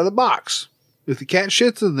shit out of the box. If the cat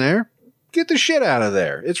shit's in there, get the shit out of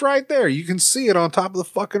there. It's right there. You can see it on top of the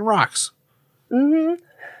fucking rocks. Mm-hmm.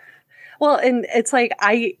 Well, and it's like,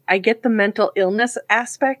 I get the mental illness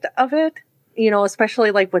aspect of it, you know,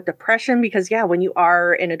 especially like with depression, because yeah, when you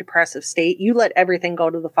are in a depressive state, you let everything go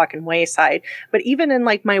to the fucking wayside. But even in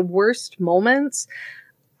like my worst moments,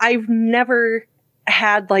 I've never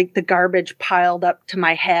had like the garbage piled up to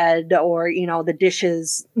my head, or, you know, the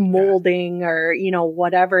dishes molding, or, you know,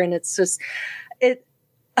 whatever. And it's just,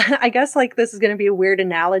 I guess like this is going to be a weird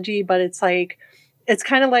analogy, but it's like, it's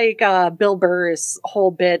kind of like Bill Burr's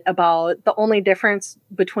whole bit about the only difference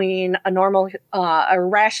between a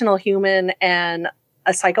rational human and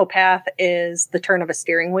a psychopath is the turn of a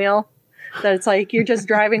steering wheel. That it's like you're just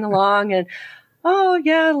driving along and, oh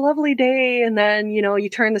yeah, lovely day. And then, you know, you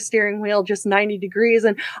turn the steering wheel just 90 degrees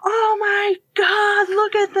and, oh my God,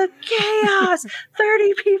 look at the chaos.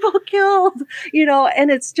 30 people killed, you know, and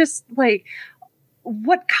it's just like,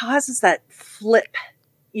 what causes that flip?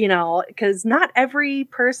 You know, because not every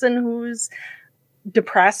person who's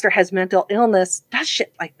depressed or has mental illness does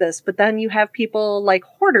shit like this. But then you have people like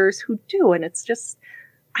hoarders who do. And it's just,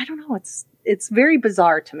 I don't know. It's very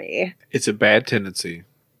bizarre to me. It's a bad tendency.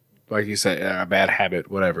 Like you said, a bad habit,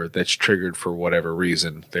 whatever, that's triggered for whatever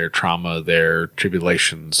reason. Their trauma, their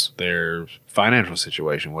tribulations, their financial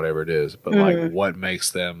situation, whatever it is. But like what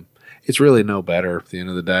makes them... It's really no better at the end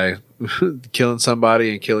of the day. Killing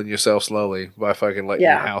somebody and killing yourself slowly by fucking letting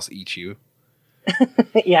your house eat you.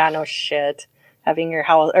 Yeah, no shit. Having your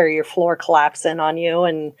house or your floor collapse in on you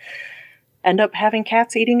and end up having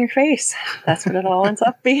cats eating your face. That's what it all ends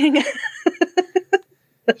up being.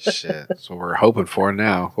 Shit. That's what we're hoping for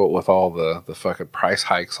now. What with all the fucking price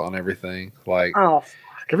hikes on everything. Like, oh,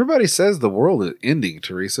 fuck. Everybody says the world is ending,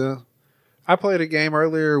 Teresa. I played a game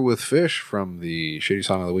earlier with Fish from the Shitty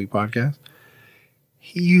Song of the Week podcast.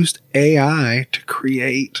 He used AI to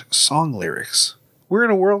create song lyrics. We're in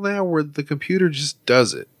a world now where the computer just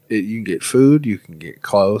does it. You can get food, you can get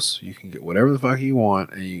clothes, you can get whatever the fuck you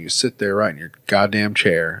want, and you can sit there right in your goddamn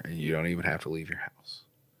chair, and you don't even have to leave your house.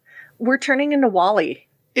 We're turning into WALL-E.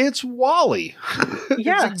 It's WALL-E.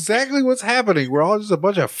 Yeah. That's exactly what's happening. We're all just a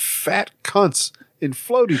bunch of fat cunts in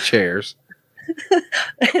floaty chairs.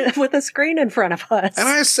 With a screen in front of us. And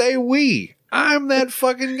I say we. I'm that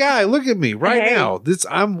fucking guy. Look at me right now.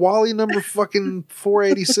 I'm WALL-E number fucking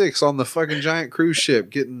 486 on the fucking giant cruise ship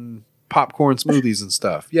getting popcorn smoothies and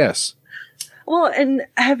stuff. Yes. Well, and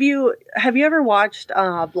have you ever watched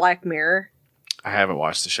Black Mirror? I haven't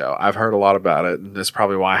watched the show. I've heard a lot about it, and that's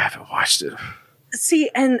probably why I haven't watched it. See,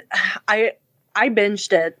 and I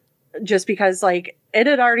binged it just because like it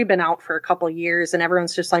had already been out for a couple of years and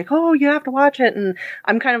everyone's just like, oh, you have to watch it. And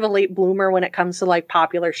I'm kind of a late bloomer when it comes to like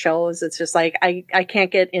popular shows. It's just like, I can't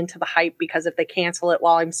get into the hype because if they cancel it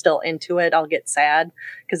while I'm still into it, I'll get sad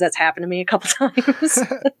because that's happened to me a couple times.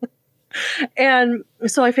 And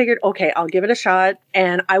so I figured, okay, I'll give it a shot.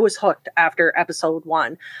 And I was hooked after episode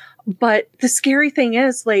 1. But the scary thing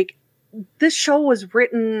is like, this show was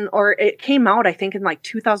written, or it came out, I think in like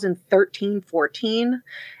 2013, 14.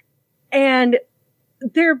 And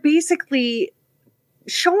they're basically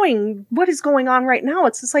showing what is going on right now.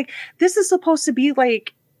 It's just like, this is supposed to be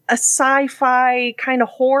like a sci-fi kind of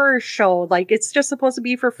horror show. Like it's just supposed to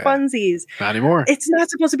be for funsies. Not anymore. It's not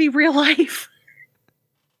supposed to be real life.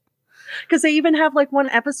 Because they even have like one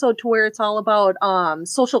episode to where it's all about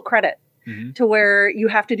social credit. Mm-hmm. To where you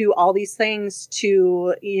have to do all these things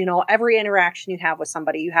to, you know, every interaction you have with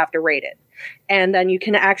somebody, you have to rate it. And then you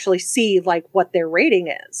can actually see like what their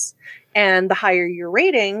rating is. And the higher your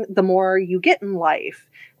rating, the more you get in life.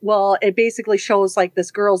 Well, it basically shows like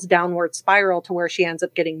this girl's downward spiral to where she ends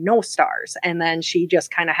up getting no stars. And then she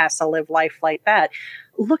just kind of has to live life like that.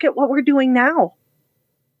 Look at what we're doing now.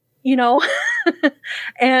 you know,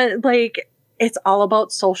 and like, it's all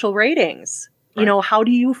about social ratings. Right. You know, how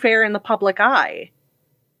do you fare in the public eye?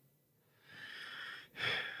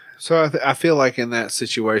 So I feel like in that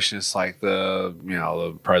situation, it's like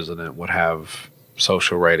the president would have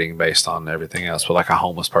social rating based on everything else, but like a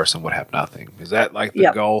homeless person would have nothing. Is that like the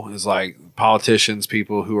Yep. goal? Is like politicians,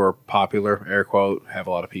 people who are popular, air quote, have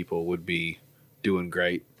a lot of people would be doing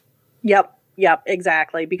great. Yep,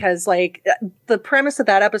 exactly. Because like the premise of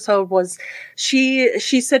that episode was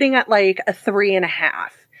she's sitting at like a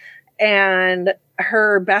 3.5, and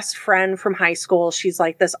her best friend from high school, she's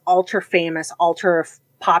like this ultra famous, ultra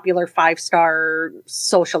popular 5-star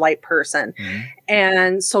socialite person. Mm-hmm.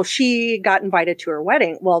 And so she got invited to her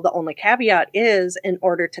wedding. Well, the only caveat is, in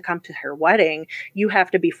order to come to her wedding, you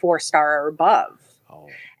have to be 4-star or above. Oh,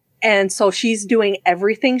 And so she's doing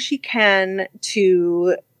everything she can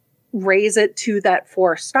to raise it to that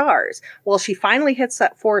 4 stars. Well, she finally hits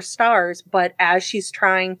that 4 stars, but as she's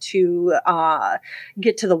trying to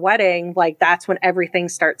get to the wedding, like that's when everything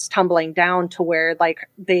starts tumbling down to where like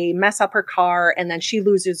they mess up her car and then she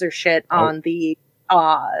loses her shit on the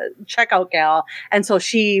checkout gal. And so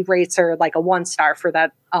she rates her like a 1 star for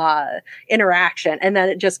that interaction. And then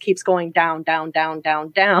it just keeps going down, down, down,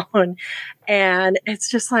 down, down. And it's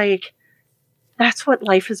just like, that's what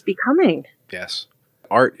life is becoming. yes.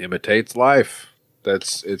 Art imitates life.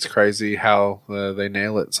 It's crazy how they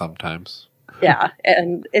nail it sometimes. Yeah.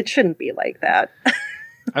 And it shouldn't be like that.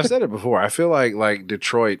 I've said it before. I feel like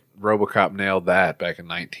Detroit RoboCop nailed that back in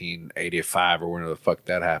 1985 or whenever the fuck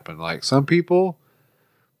that happened. Like some people,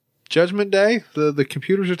 Judgment Day, the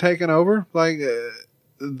computers are taking over. Like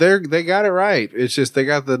they got it right. It's just they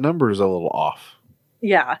got the numbers a little off.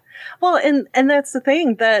 Yeah. Well, and that's the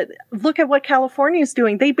thing, that look at what California is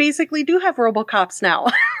doing. They basically do have RoboCops now.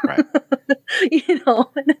 Right. You know,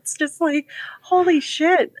 and it's just like, holy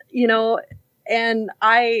shit, you know, and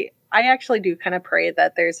I actually do kind of pray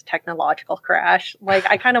that there's a technological crash. Like,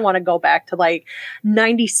 I kind of want to go back to like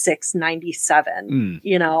 96, 97,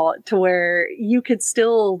 you know, to where you could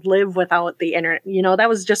still live without the internet. You know, that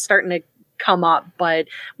was just starting to come up, but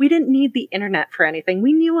we didn't need the internet for anything.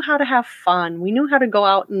 We knew how to have fun. We knew how to go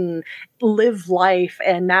out and live life.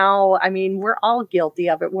 And now, I mean, we're all guilty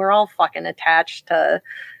of it. We're all fucking attached to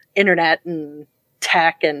internet and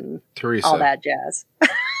tech and Teresa, all that jazz.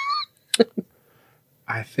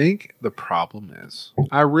 I think the problem is,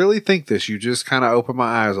 I really think this, you just kind of opened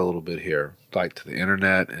my eyes a little bit here, like to the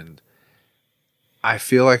internet, and I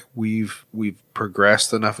feel like we've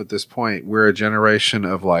progressed enough at this point. We're a generation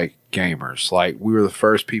of like gamers. Like we were the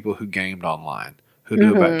first people who gamed online, who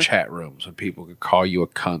knew about chat rooms when people could call you a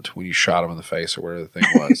cunt when you shot them in the face or whatever the thing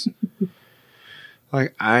was.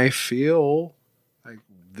 Like I feel like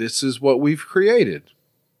this is what we've created.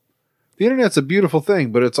 The internet's a beautiful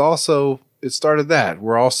thing, but it's also, it started that.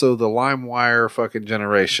 We're also the LimeWire fucking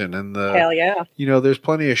generation, and the Hell yeah. You know, there's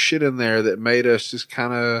plenty of shit in there that made us just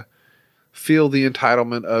kind of feel the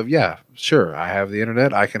entitlement of, yeah, sure, I have the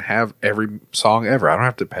internet. I can have every song ever. I don't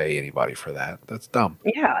have to pay anybody for that. That's dumb.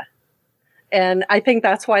 Yeah. And I think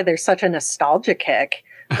that's why there's such a nostalgia kick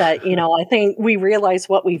that, you know, I think we realize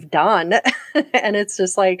what we've done. And it's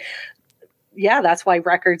just like, yeah, that's why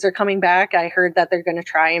records are coming back. I heard that they're going to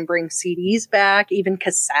try and bring CDs back, even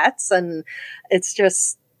cassettes. And it's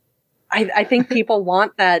just, I think people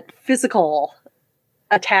want that physical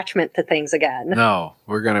attachment to things again. No,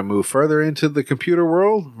 we're going to move further into the computer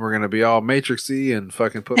world. We're going to be all matrixy and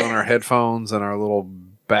fucking put on our headphones and our little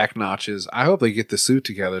back notches. I hope they get the suit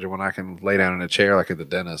together to when I can lay down in a chair like at the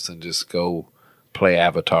dentist and just go play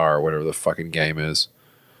Avatar or whatever the fucking game is.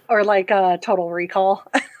 Or like Total Recall.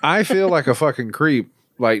 I feel like a fucking creep.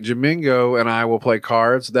 Like Jamingo and I will play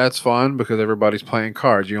cards. That's fun because everybody's playing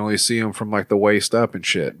cards. You only see them from like the waist up and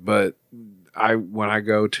shit. But when I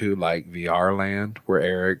go to like VR land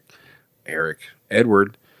where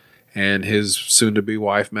Edward and his soon to be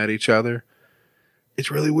wife met each other,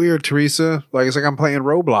 it's really weird, Teresa. Like it's like I'm playing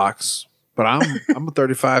Roblox, but I'm a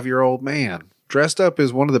 35-year-old man dressed up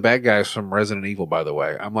as one of the bad guys from Resident Evil. By the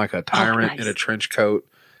way, I'm like a tyrant in a trench coat,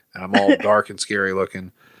 and I'm all dark and scary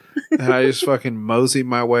looking. And I just fucking mosey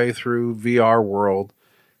my way through VR world,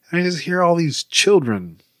 and I just hear all these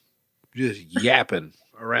children just yapping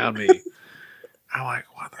around me. I'm like,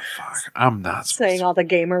 what the fuck? I'm not saying all the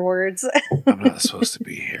gamer words. I'm not supposed to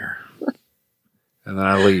be here. And then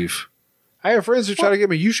I leave. I have friends who try to get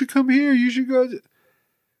me, you should come here. You should go.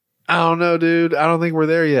 I don't know, dude. I don't think we're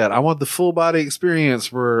there yet. I want the full body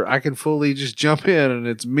experience where I can fully just jump in and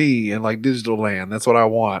it's me and like Digital Land. That's what I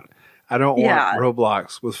want. I don't want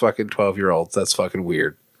Roblox with fucking 12-year-olds. That's fucking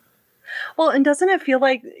weird. Well, and doesn't it feel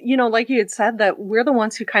like, like you had said, that we're the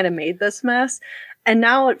ones who kind of made this mess, and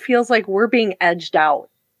now it feels like we're being edged out.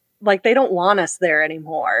 Like they don't want us there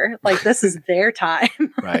anymore. Like this is their time.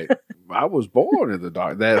 Right. I was born in the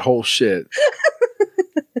dark. That whole shit.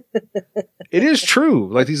 It is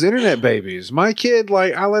true. Like these internet babies. My kid,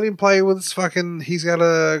 like I let him play with his he's got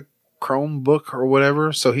a Chromebook or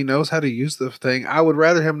whatever, so he knows how to use the thing. I would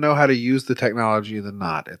rather him know how to use the technology than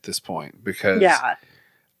not at this point, because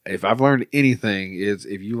if I've learned anything, is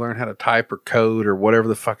if you learn how to type or code or whatever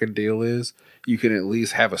the fucking deal is, you can at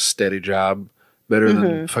least have a steady job better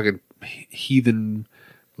than fucking heathen,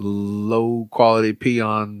 low quality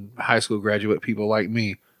peon high school graduate people like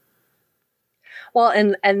me. Well,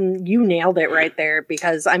 and you nailed it right there,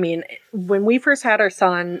 because I mean, when we first had our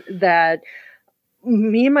son, that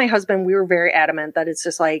me and my husband, we were very adamant that it's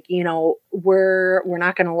just like, we're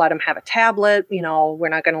not going to let him have a tablet. We're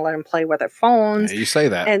not going to let him play with our phones. Yeah, you say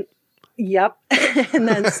that. And yep. And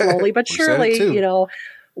then slowly but surely,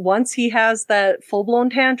 once he has that full blown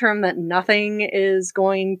tantrum that nothing is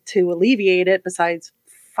going to alleviate it besides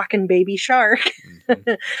fucking Baby Shark,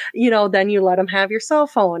 then you let them have your cell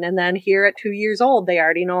phone. And then here at 2 years old, they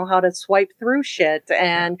already know how to swipe through shit.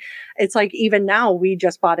 And it's like, even now we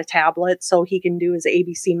just bought a tablet so he can do his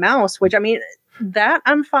ABC mouse, which I mean, that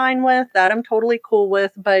I'm fine with, that I'm totally cool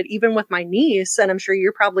with. But even with my niece, and I'm sure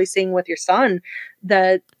you're probably seeing with your son,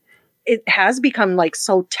 that it has become like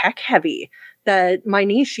so tech heavy that my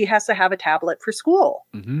niece, she has to have a tablet for school.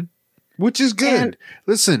 Mm-hmm. Which is good. And,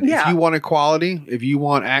 listen, if you want equality, if you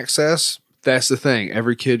want access, that's the thing.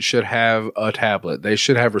 Every kid should have a tablet. They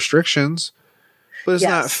should have restrictions, but it's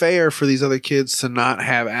not fair for these other kids to not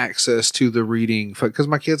have access to the reading. Because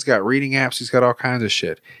my kid's got reading apps. He's got all kinds of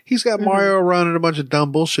shit. He's got Mario Run and a bunch of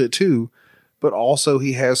dumb bullshit too, but also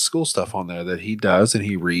he has school stuff on there that he does, and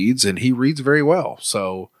he reads very well.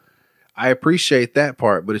 So I appreciate that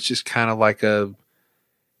part, but it's just kind of like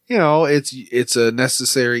it's a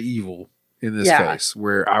necessary evil in this case,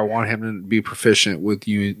 where I want him to be proficient with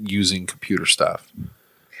using computer stuff.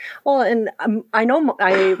 Well, and I know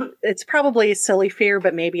it's probably a silly fear,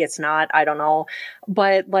 but maybe it's not. I don't know.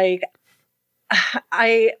 But like,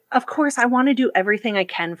 of course, I want to do everything I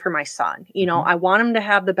can for my son. I want him to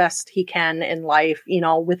have the best he can in life,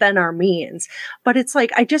 within our means. But it's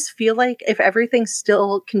like, I just feel like if everything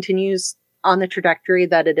still continues on the trajectory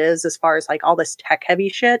that it is, as far as like all this tech heavy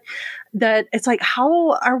shit, that it's like,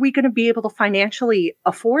 how are we going to be able to financially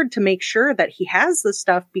afford to make sure that he has this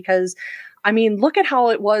stuff? Because I mean, look at how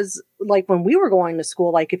it was like when we were going to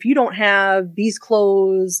school. Like, if you don't have these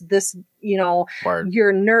clothes, this, Word. You're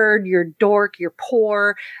a nerd, you're a dork, you're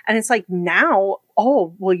poor. And it's like now,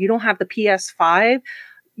 oh, well, you don't have the PS5,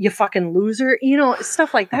 you fucking loser,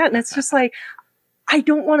 stuff like that. And it's just like, I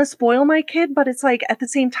don't want to spoil my kid, but it's like, at the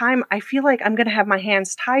same time, I feel like I'm going to have my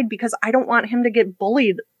hands tied because I don't want him to get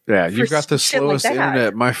bullied. Yeah, you've got the slowest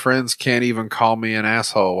internet. My friends can't even call me an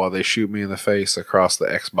asshole while they shoot me in the face across the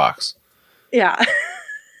Xbox. Yeah.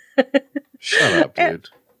 Shut up, dude.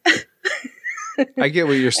 I get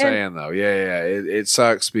what you're saying, though. Yeah. It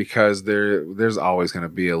sucks because there's always going to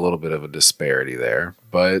be a little bit of a disparity there.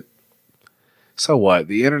 But so what?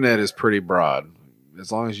 The internet is pretty broad.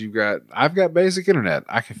 As long as I've got basic internet,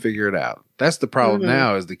 I can figure it out. That's the problem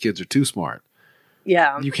now, is the kids are too smart.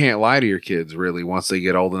 Yeah. You can't lie to your kids, really, once they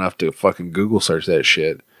get old enough to fucking Google search that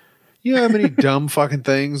shit. You know how many dumb fucking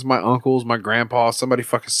things my uncles, my grandpa, somebody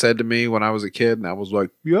fucking said to me when I was a kid, and I was like,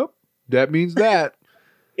 yep, that means that.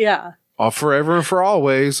 Yeah. Forever and for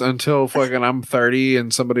always, until fucking I'm 30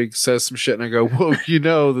 and somebody says some shit and I go, well,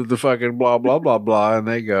 that the fucking blah, blah, blah, blah. And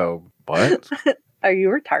they go, what? Are you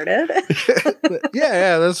retarded?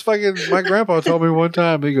 yeah, that's fucking, my grandpa told me one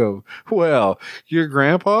time, he go, well, your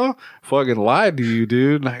grandpa fucking lied to you,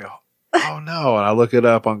 dude. And I go, oh no. And I look it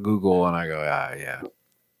up on Google and I go, yeah,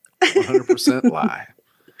 100% lie.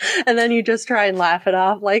 And then you just try and laugh it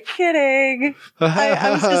off, like, kidding.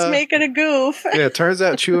 I was just making a goof. Yeah, it turns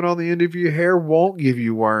out chewing on the end of your hair won't give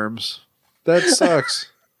you worms. That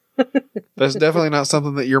sucks. That's definitely not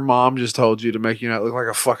something that your mom just told you to make you not look like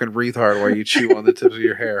a fucking retard while you chew on the tips of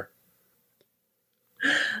your hair.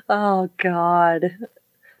 Oh, God.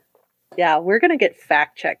 Yeah, we're going to get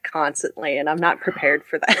fact-checked constantly, and I'm not prepared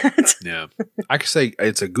for that. Yeah. I could say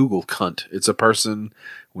it's a Google cunt. It's a person,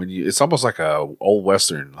 it's almost like a old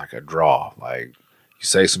Western, like a draw. Like, you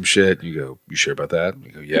say some shit, you go, you sure about that?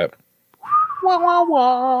 You go, yep. Wah, wah,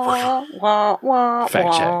 wah. Wah, wah,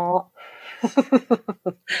 fact check.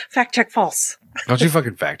 Fact check false. Don't you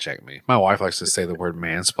fucking fact check me. My wife likes to say the word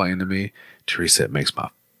mansplain to me. Teresa, it makes my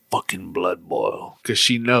fucking blood boil. Because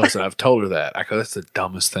she knows that I've told her that. I go, that's the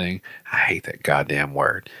dumbest thing. I hate that goddamn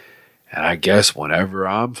word. And I guess whenever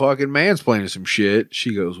I'm fucking mansplaining some shit,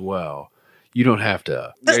 she goes, well, you don't have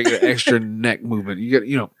to get an extra neck movement. You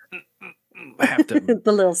get, have to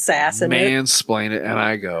the little sass in it. mansplain it. And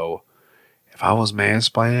I go, if I was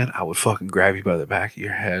mansplaining, I would fucking grab you by the back of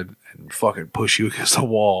your head and fucking push you against the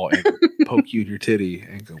wall and poke you in your titty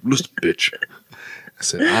and go, listen, bitch. I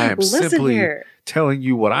said, I am simply telling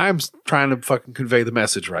you what I'm trying to fucking convey the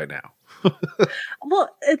message right now. Well,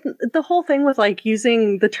 the whole thing with like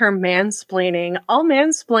using the term mansplaining, all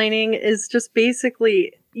mansplaining is just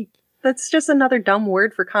basically, that's just another dumb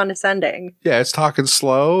word for condescending. Yeah, it's talking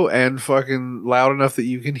slow and fucking loud enough that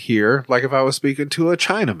you can hear, like if I was speaking to a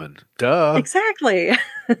Chinaman. Duh. Exactly.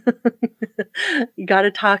 You got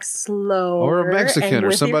to talk slow. Or a Mexican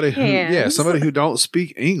or somebody who don't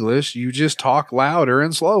speak English. You just talk louder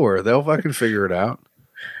and slower. They'll fucking figure it out.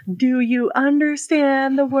 Do you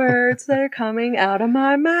understand the words that are coming out of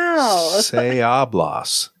my mouth? Say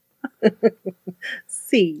hablas.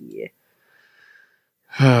 See.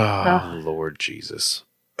 Oh, Lord Jesus.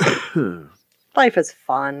 Life is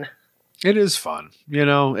fun. It is fun.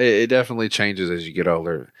 It definitely changes as you get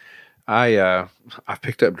older. I've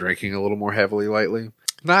picked up drinking a little more heavily lately.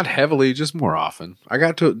 Not heavily, just more often. I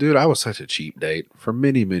was such a cheap date for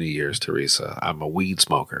many, many years, Teresa. I'm a weed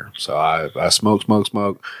smoker. So I smoke.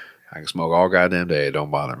 I can smoke all goddamn day. It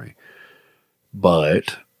don't bother me.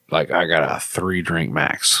 But, I got a 3-drink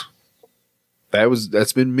max.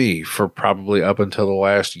 That's been me for probably up until the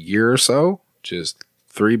last year or so. Just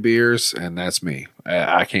 3 beers, and that's me.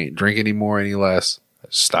 I can't drink any more, any less.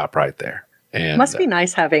 Stop right there. And must be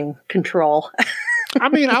nice having control. I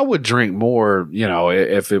mean, I would drink more,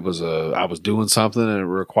 if it was I was doing something and it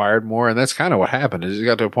required more. And that's kind of what happened. It just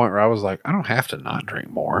got to a point where I was like, I don't have to not drink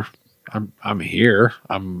more. I'm here.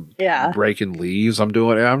 I'm breaking leaves. I'm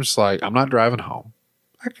doing it. I'm just like, I'm not driving home.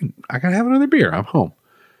 I can have another beer. I'm home.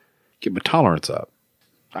 Get my tolerance up.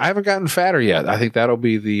 I haven't gotten fatter yet. I think that'll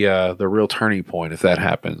be the real turning point if that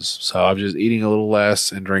happens. So I'm just eating a little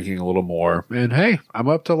less and drinking a little more. And hey, I'm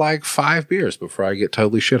up to 5 beers before I get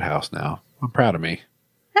totally shithoused now. I'm proud of me.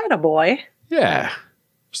 Attaboy. Yeah.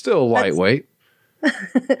 Still lightweight.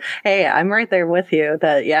 Hey, I'm right there with you.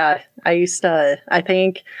 I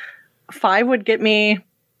think 5 would get me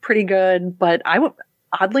pretty good, but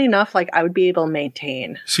oddly enough, I would be able to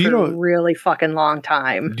maintain for a really fucking long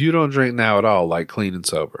time. You don't drink now at all, clean and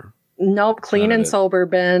sober? Nope, clean and sober.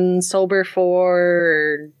 Been sober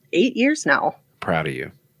for 8 years now. Proud of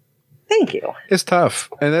you. Thank you. It's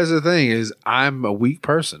tough. And that's the thing is I'm a weak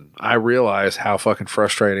person. I realize how fucking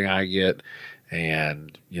frustrating I get.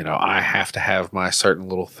 And, I have to have my certain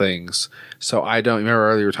little things. So I don't remember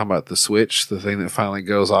earlier we were talking about the switch, the thing that finally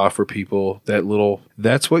goes off for people,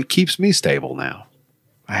 that's what keeps me stable now.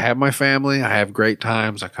 I have my family. I have great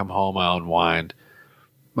times. I come home, I unwind.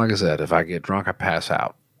 Like I said, if I get drunk, I pass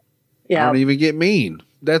out. Yeah. I don't even get mean.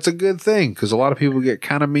 That's a good thing because a lot of people get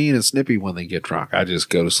kind of mean and snippy when they get drunk. I just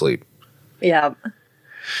go to sleep. Yeah.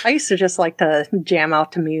 I used to just like to jam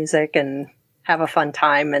out to music and have a fun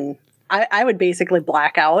time. And I would basically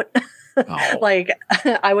black out. Oh.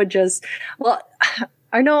 I would just,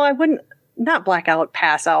 I wouldn't, not black out,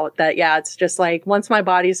 pass out. It's just once my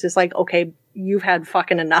body's just okay, you've had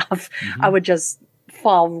fucking enough. Mm-hmm. I would just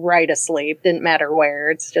fall right asleep. Didn't matter where.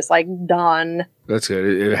 It's just done. That's good.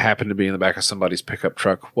 It happened to be in the back of somebody's pickup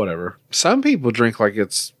truck, whatever. Some people drink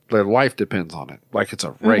their life depends on it. It's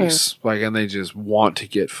a race. Mm-hmm. And they just want to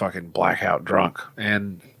get fucking blackout drunk.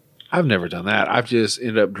 And I've never done that. I've just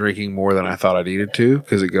ended up drinking more than I thought I needed to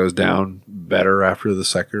because it goes down better after the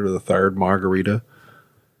second or the third margarita.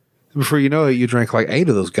 Before you know it, you drink 8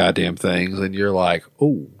 of those goddamn things and you're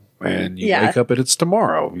oh, and you wake up and it's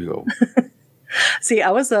tomorrow. You go. See,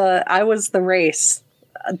 I was the race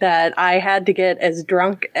that I had to get as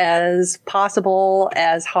drunk as possible,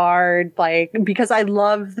 as hard, because I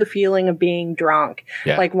love the feeling of being drunk.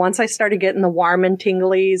 Yeah. Once I started getting the warm and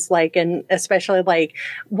tinglies, and especially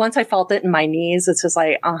once I felt it in my knees, it's just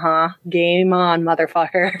game on,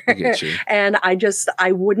 motherfucker. I get you. And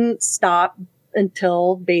I wouldn't stop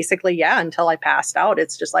until basically, until I passed out.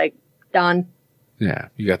 It's just done. Yeah.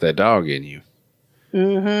 You got that dog in you.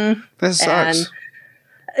 Mm-hmm. That sucks.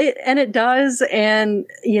 And it does. And,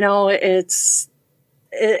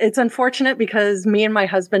 it's unfortunate because me and my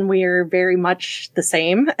husband, we are very much the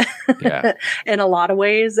same in a lot of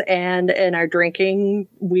ways. And in our drinking,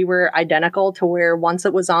 we were identical to where once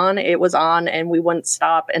it was on, and we wouldn't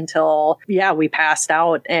stop until, we passed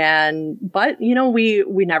out. But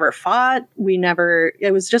we never fought.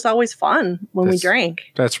 It was just always fun when we drank.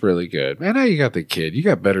 That's really good. Man, now you got the kid. You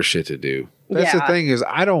got better shit to do. That's the thing is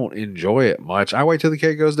I don't enjoy it much. I wait till the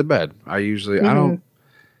kid goes to bed. I usually, I don't.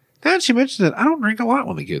 Now that you mentioned it, I don't drink a lot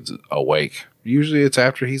when the kid's awake. Usually it's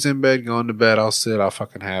after he's in bed, going to bed, I'll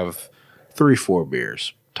fucking have 3-4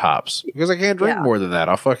 beers, tops. Because I can't drink more than that.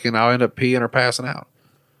 I'll end up peeing or passing out.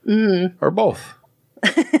 Or both.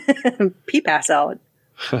 Pee pass out.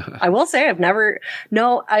 I will say I've never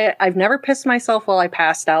pissed myself while I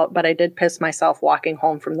passed out, but I did piss myself walking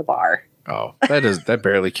home from the bar. Oh, that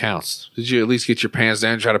barely counts. Did you at least get your pants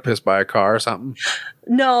down and try to piss by a car or something?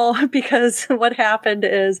 No, because what happened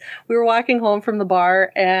is we were walking home from the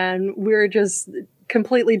bar and we were just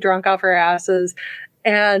completely drunk off our asses.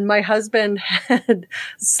 And my husband had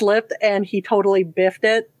slipped and he totally biffed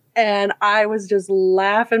it. And I was just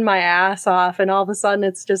laughing my ass off. And all of a sudden,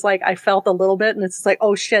 it's just like I felt a little bit. And it's like,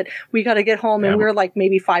 oh, shit, we got to get home. And we were like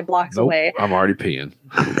maybe 5 blocks away. I'm already peeing.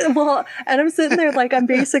 Well, and I'm sitting there like I'm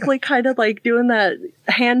basically kind of like doing that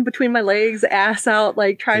hand between my legs, ass out,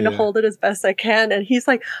 like trying to hold it as best I can. And he's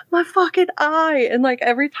like, my fucking eye. And like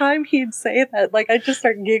every time he'd say that, like I'd just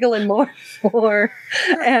start giggling more.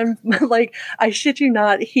 And like, I shit you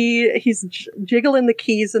not, he's jiggling the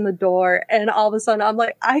keys in the door. And all of a sudden I'm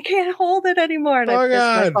like, I can't hold it anymore. And I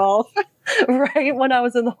pissed myself right when I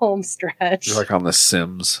was in the home stretch. You're like on The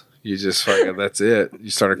Sims. You just fucking, that's it.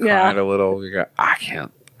 You started crying a little. You go, I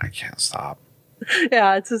can't stop.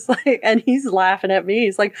 Yeah, it's just like, and he's laughing at me.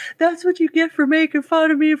 He's like, that's what you get for making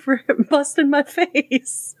fun of me for busting my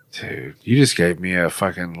face. Dude, you just gave me a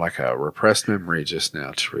fucking, like a repressed memory just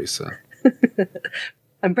now, Teresa.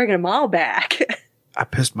 I'm bringing them all back. I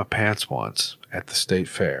pissed my pants once at the state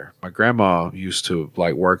fair. My grandma used to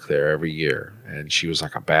like work there every year, and she was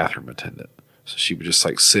like a bathroom attendant. So she would just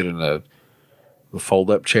like sit in the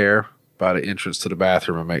fold-up chair by the entrance to the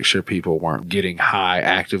bathroom and make sure people weren't getting high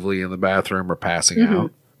actively in the bathroom or passing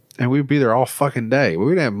out. And we'd be there all fucking day. We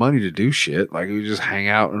didn't have money to do shit. Like, we just hang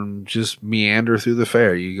out and just meander through the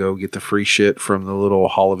fair. You go get the free shit from the little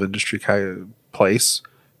Hall of Industry kind of place.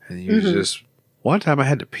 And you just... One time I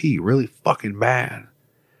had to pee really fucking bad.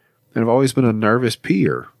 And I've always been a nervous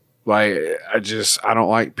peer. Like, I don't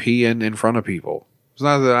like peeing in front of people. It's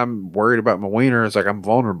not that I'm worried about my wiener. It's like I'm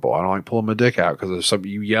vulnerable. I don't like pulling my dick out because if something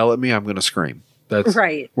you yell at me, I'm going to scream. That's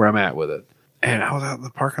where I'm at with it. And I was out in the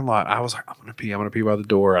parking lot. I was like, I'm going to pee by the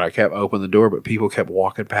door. And I kept opening the door, but people kept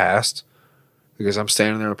walking past because I'm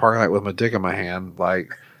standing there in the parking lot with my dick in my hand.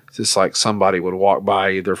 Like, just like somebody would walk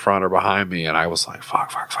by either front or behind me. And I was like,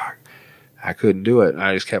 fuck. I couldn't do it. And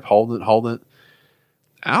I just kept holding it.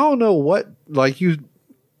 I don't know what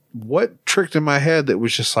tricked in my head that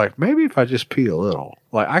was just like, maybe if I just pee a little,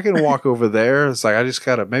 like I can walk over there. It's like,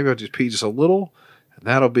 maybe I'll just pee just a little and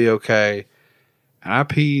that'll be okay. And I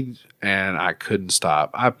peed and I couldn't stop.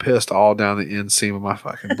 I pissed all down the inseam of my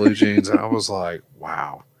fucking blue jeans. And I was like,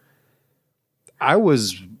 wow. I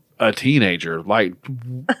was a teenager, like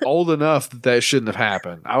old enough that shouldn't have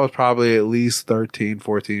happened. I was probably at least 13,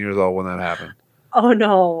 14 years old when that happened. Oh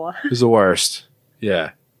no. It was the worst.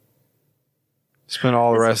 Yeah. Spent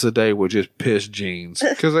all the rest of the day with just piss jeans.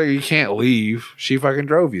 Because like, you can't leave. She fucking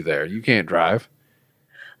drove you there. You can't drive.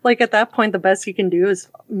 Like at that point, the best you can do is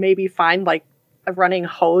maybe find like a running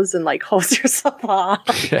hose and like hose yourself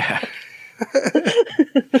off. Yeah.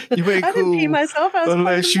 You ain't I didn't pee myself. I was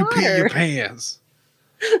unless you pee your pants.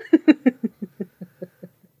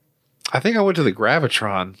 I think I went to the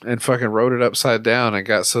Gravitron and fucking rode it upside down and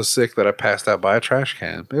got so sick that I passed out by a trash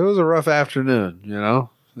can. It was a rough afternoon, you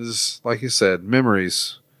know? This is, like you said,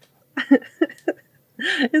 memories.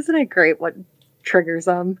 Isn't it great what triggers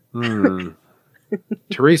them?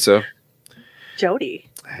 Teresa. Jody.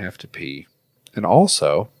 I have to pee. And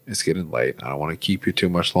also, it's getting late. I don't want to keep you too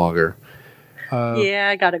much longer. Yeah,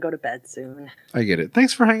 I got to go to bed soon. I get it.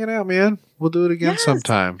 Thanks for hanging out, man. We'll do it again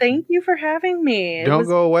sometime. Thank you for having me. Don't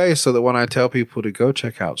go away so that when I tell people to go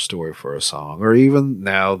check out Story for a Song, or even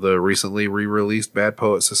now the recently re-released Bad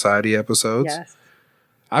Poet Society episodes. Yes.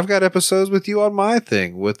 I've got episodes with you on my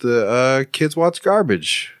thing with the Kids Watch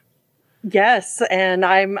Garbage. Yes, and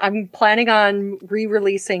I'm planning on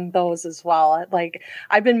re-releasing those as well. Like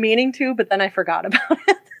I've been meaning to, but then I forgot about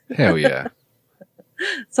it. Hell yeah.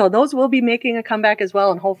 So those will be making a comeback as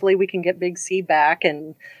well, and hopefully we can get Big C back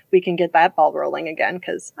and we can get that ball rolling again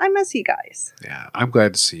because I miss you guys. Yeah, I'm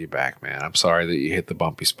glad to see you back, man. I'm sorry that you hit the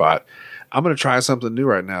bumpy spot. I'm going to try something new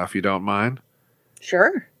right now if you don't mind.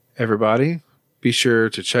 Sure. Everybody, be sure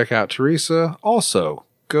to check out Teresa. Also,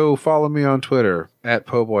 go follow me on Twitter at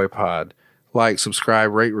Po'BoyPod. Like,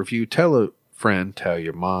 subscribe, rate, review, tell a friend, tell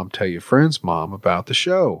your mom, tell your friend's mom about the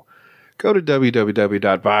show. Go to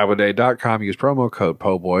www.bibleday.com. Use promo code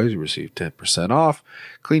PO'BOYS. You receive 10% off.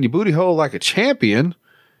 Clean your booty hole like a champion.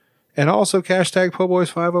 And also hashtag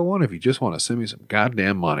PO'BOYS501 if you just want to send me some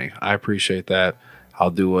goddamn money. I appreciate that. I'll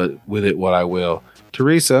do with it what I will.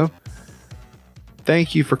 Teresa,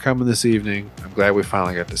 thank you for coming this evening. I'm glad we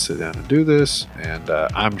finally got to sit down and do this. And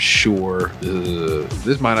I'm sure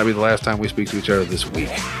this might not be the last time we speak to each other this week.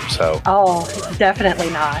 So, Oh, definitely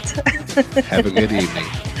not. have a good evening.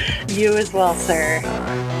 You as well, sir.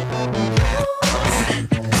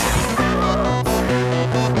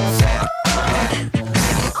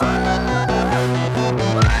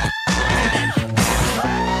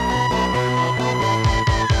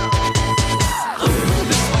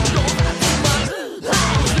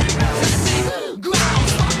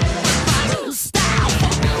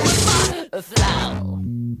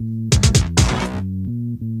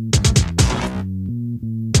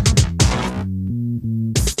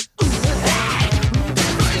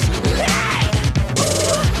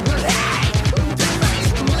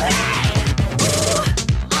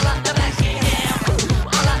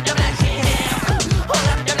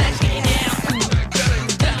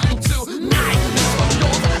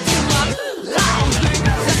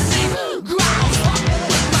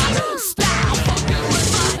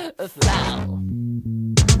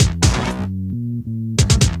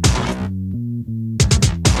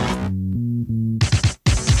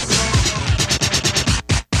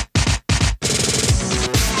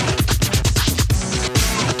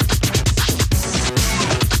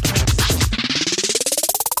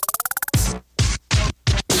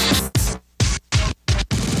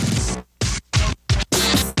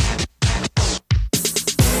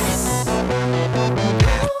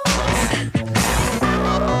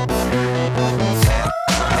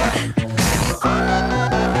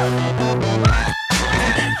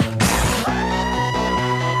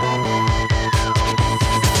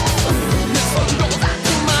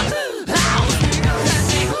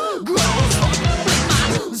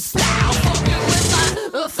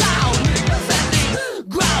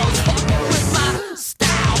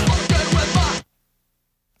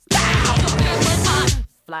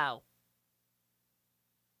 Flow.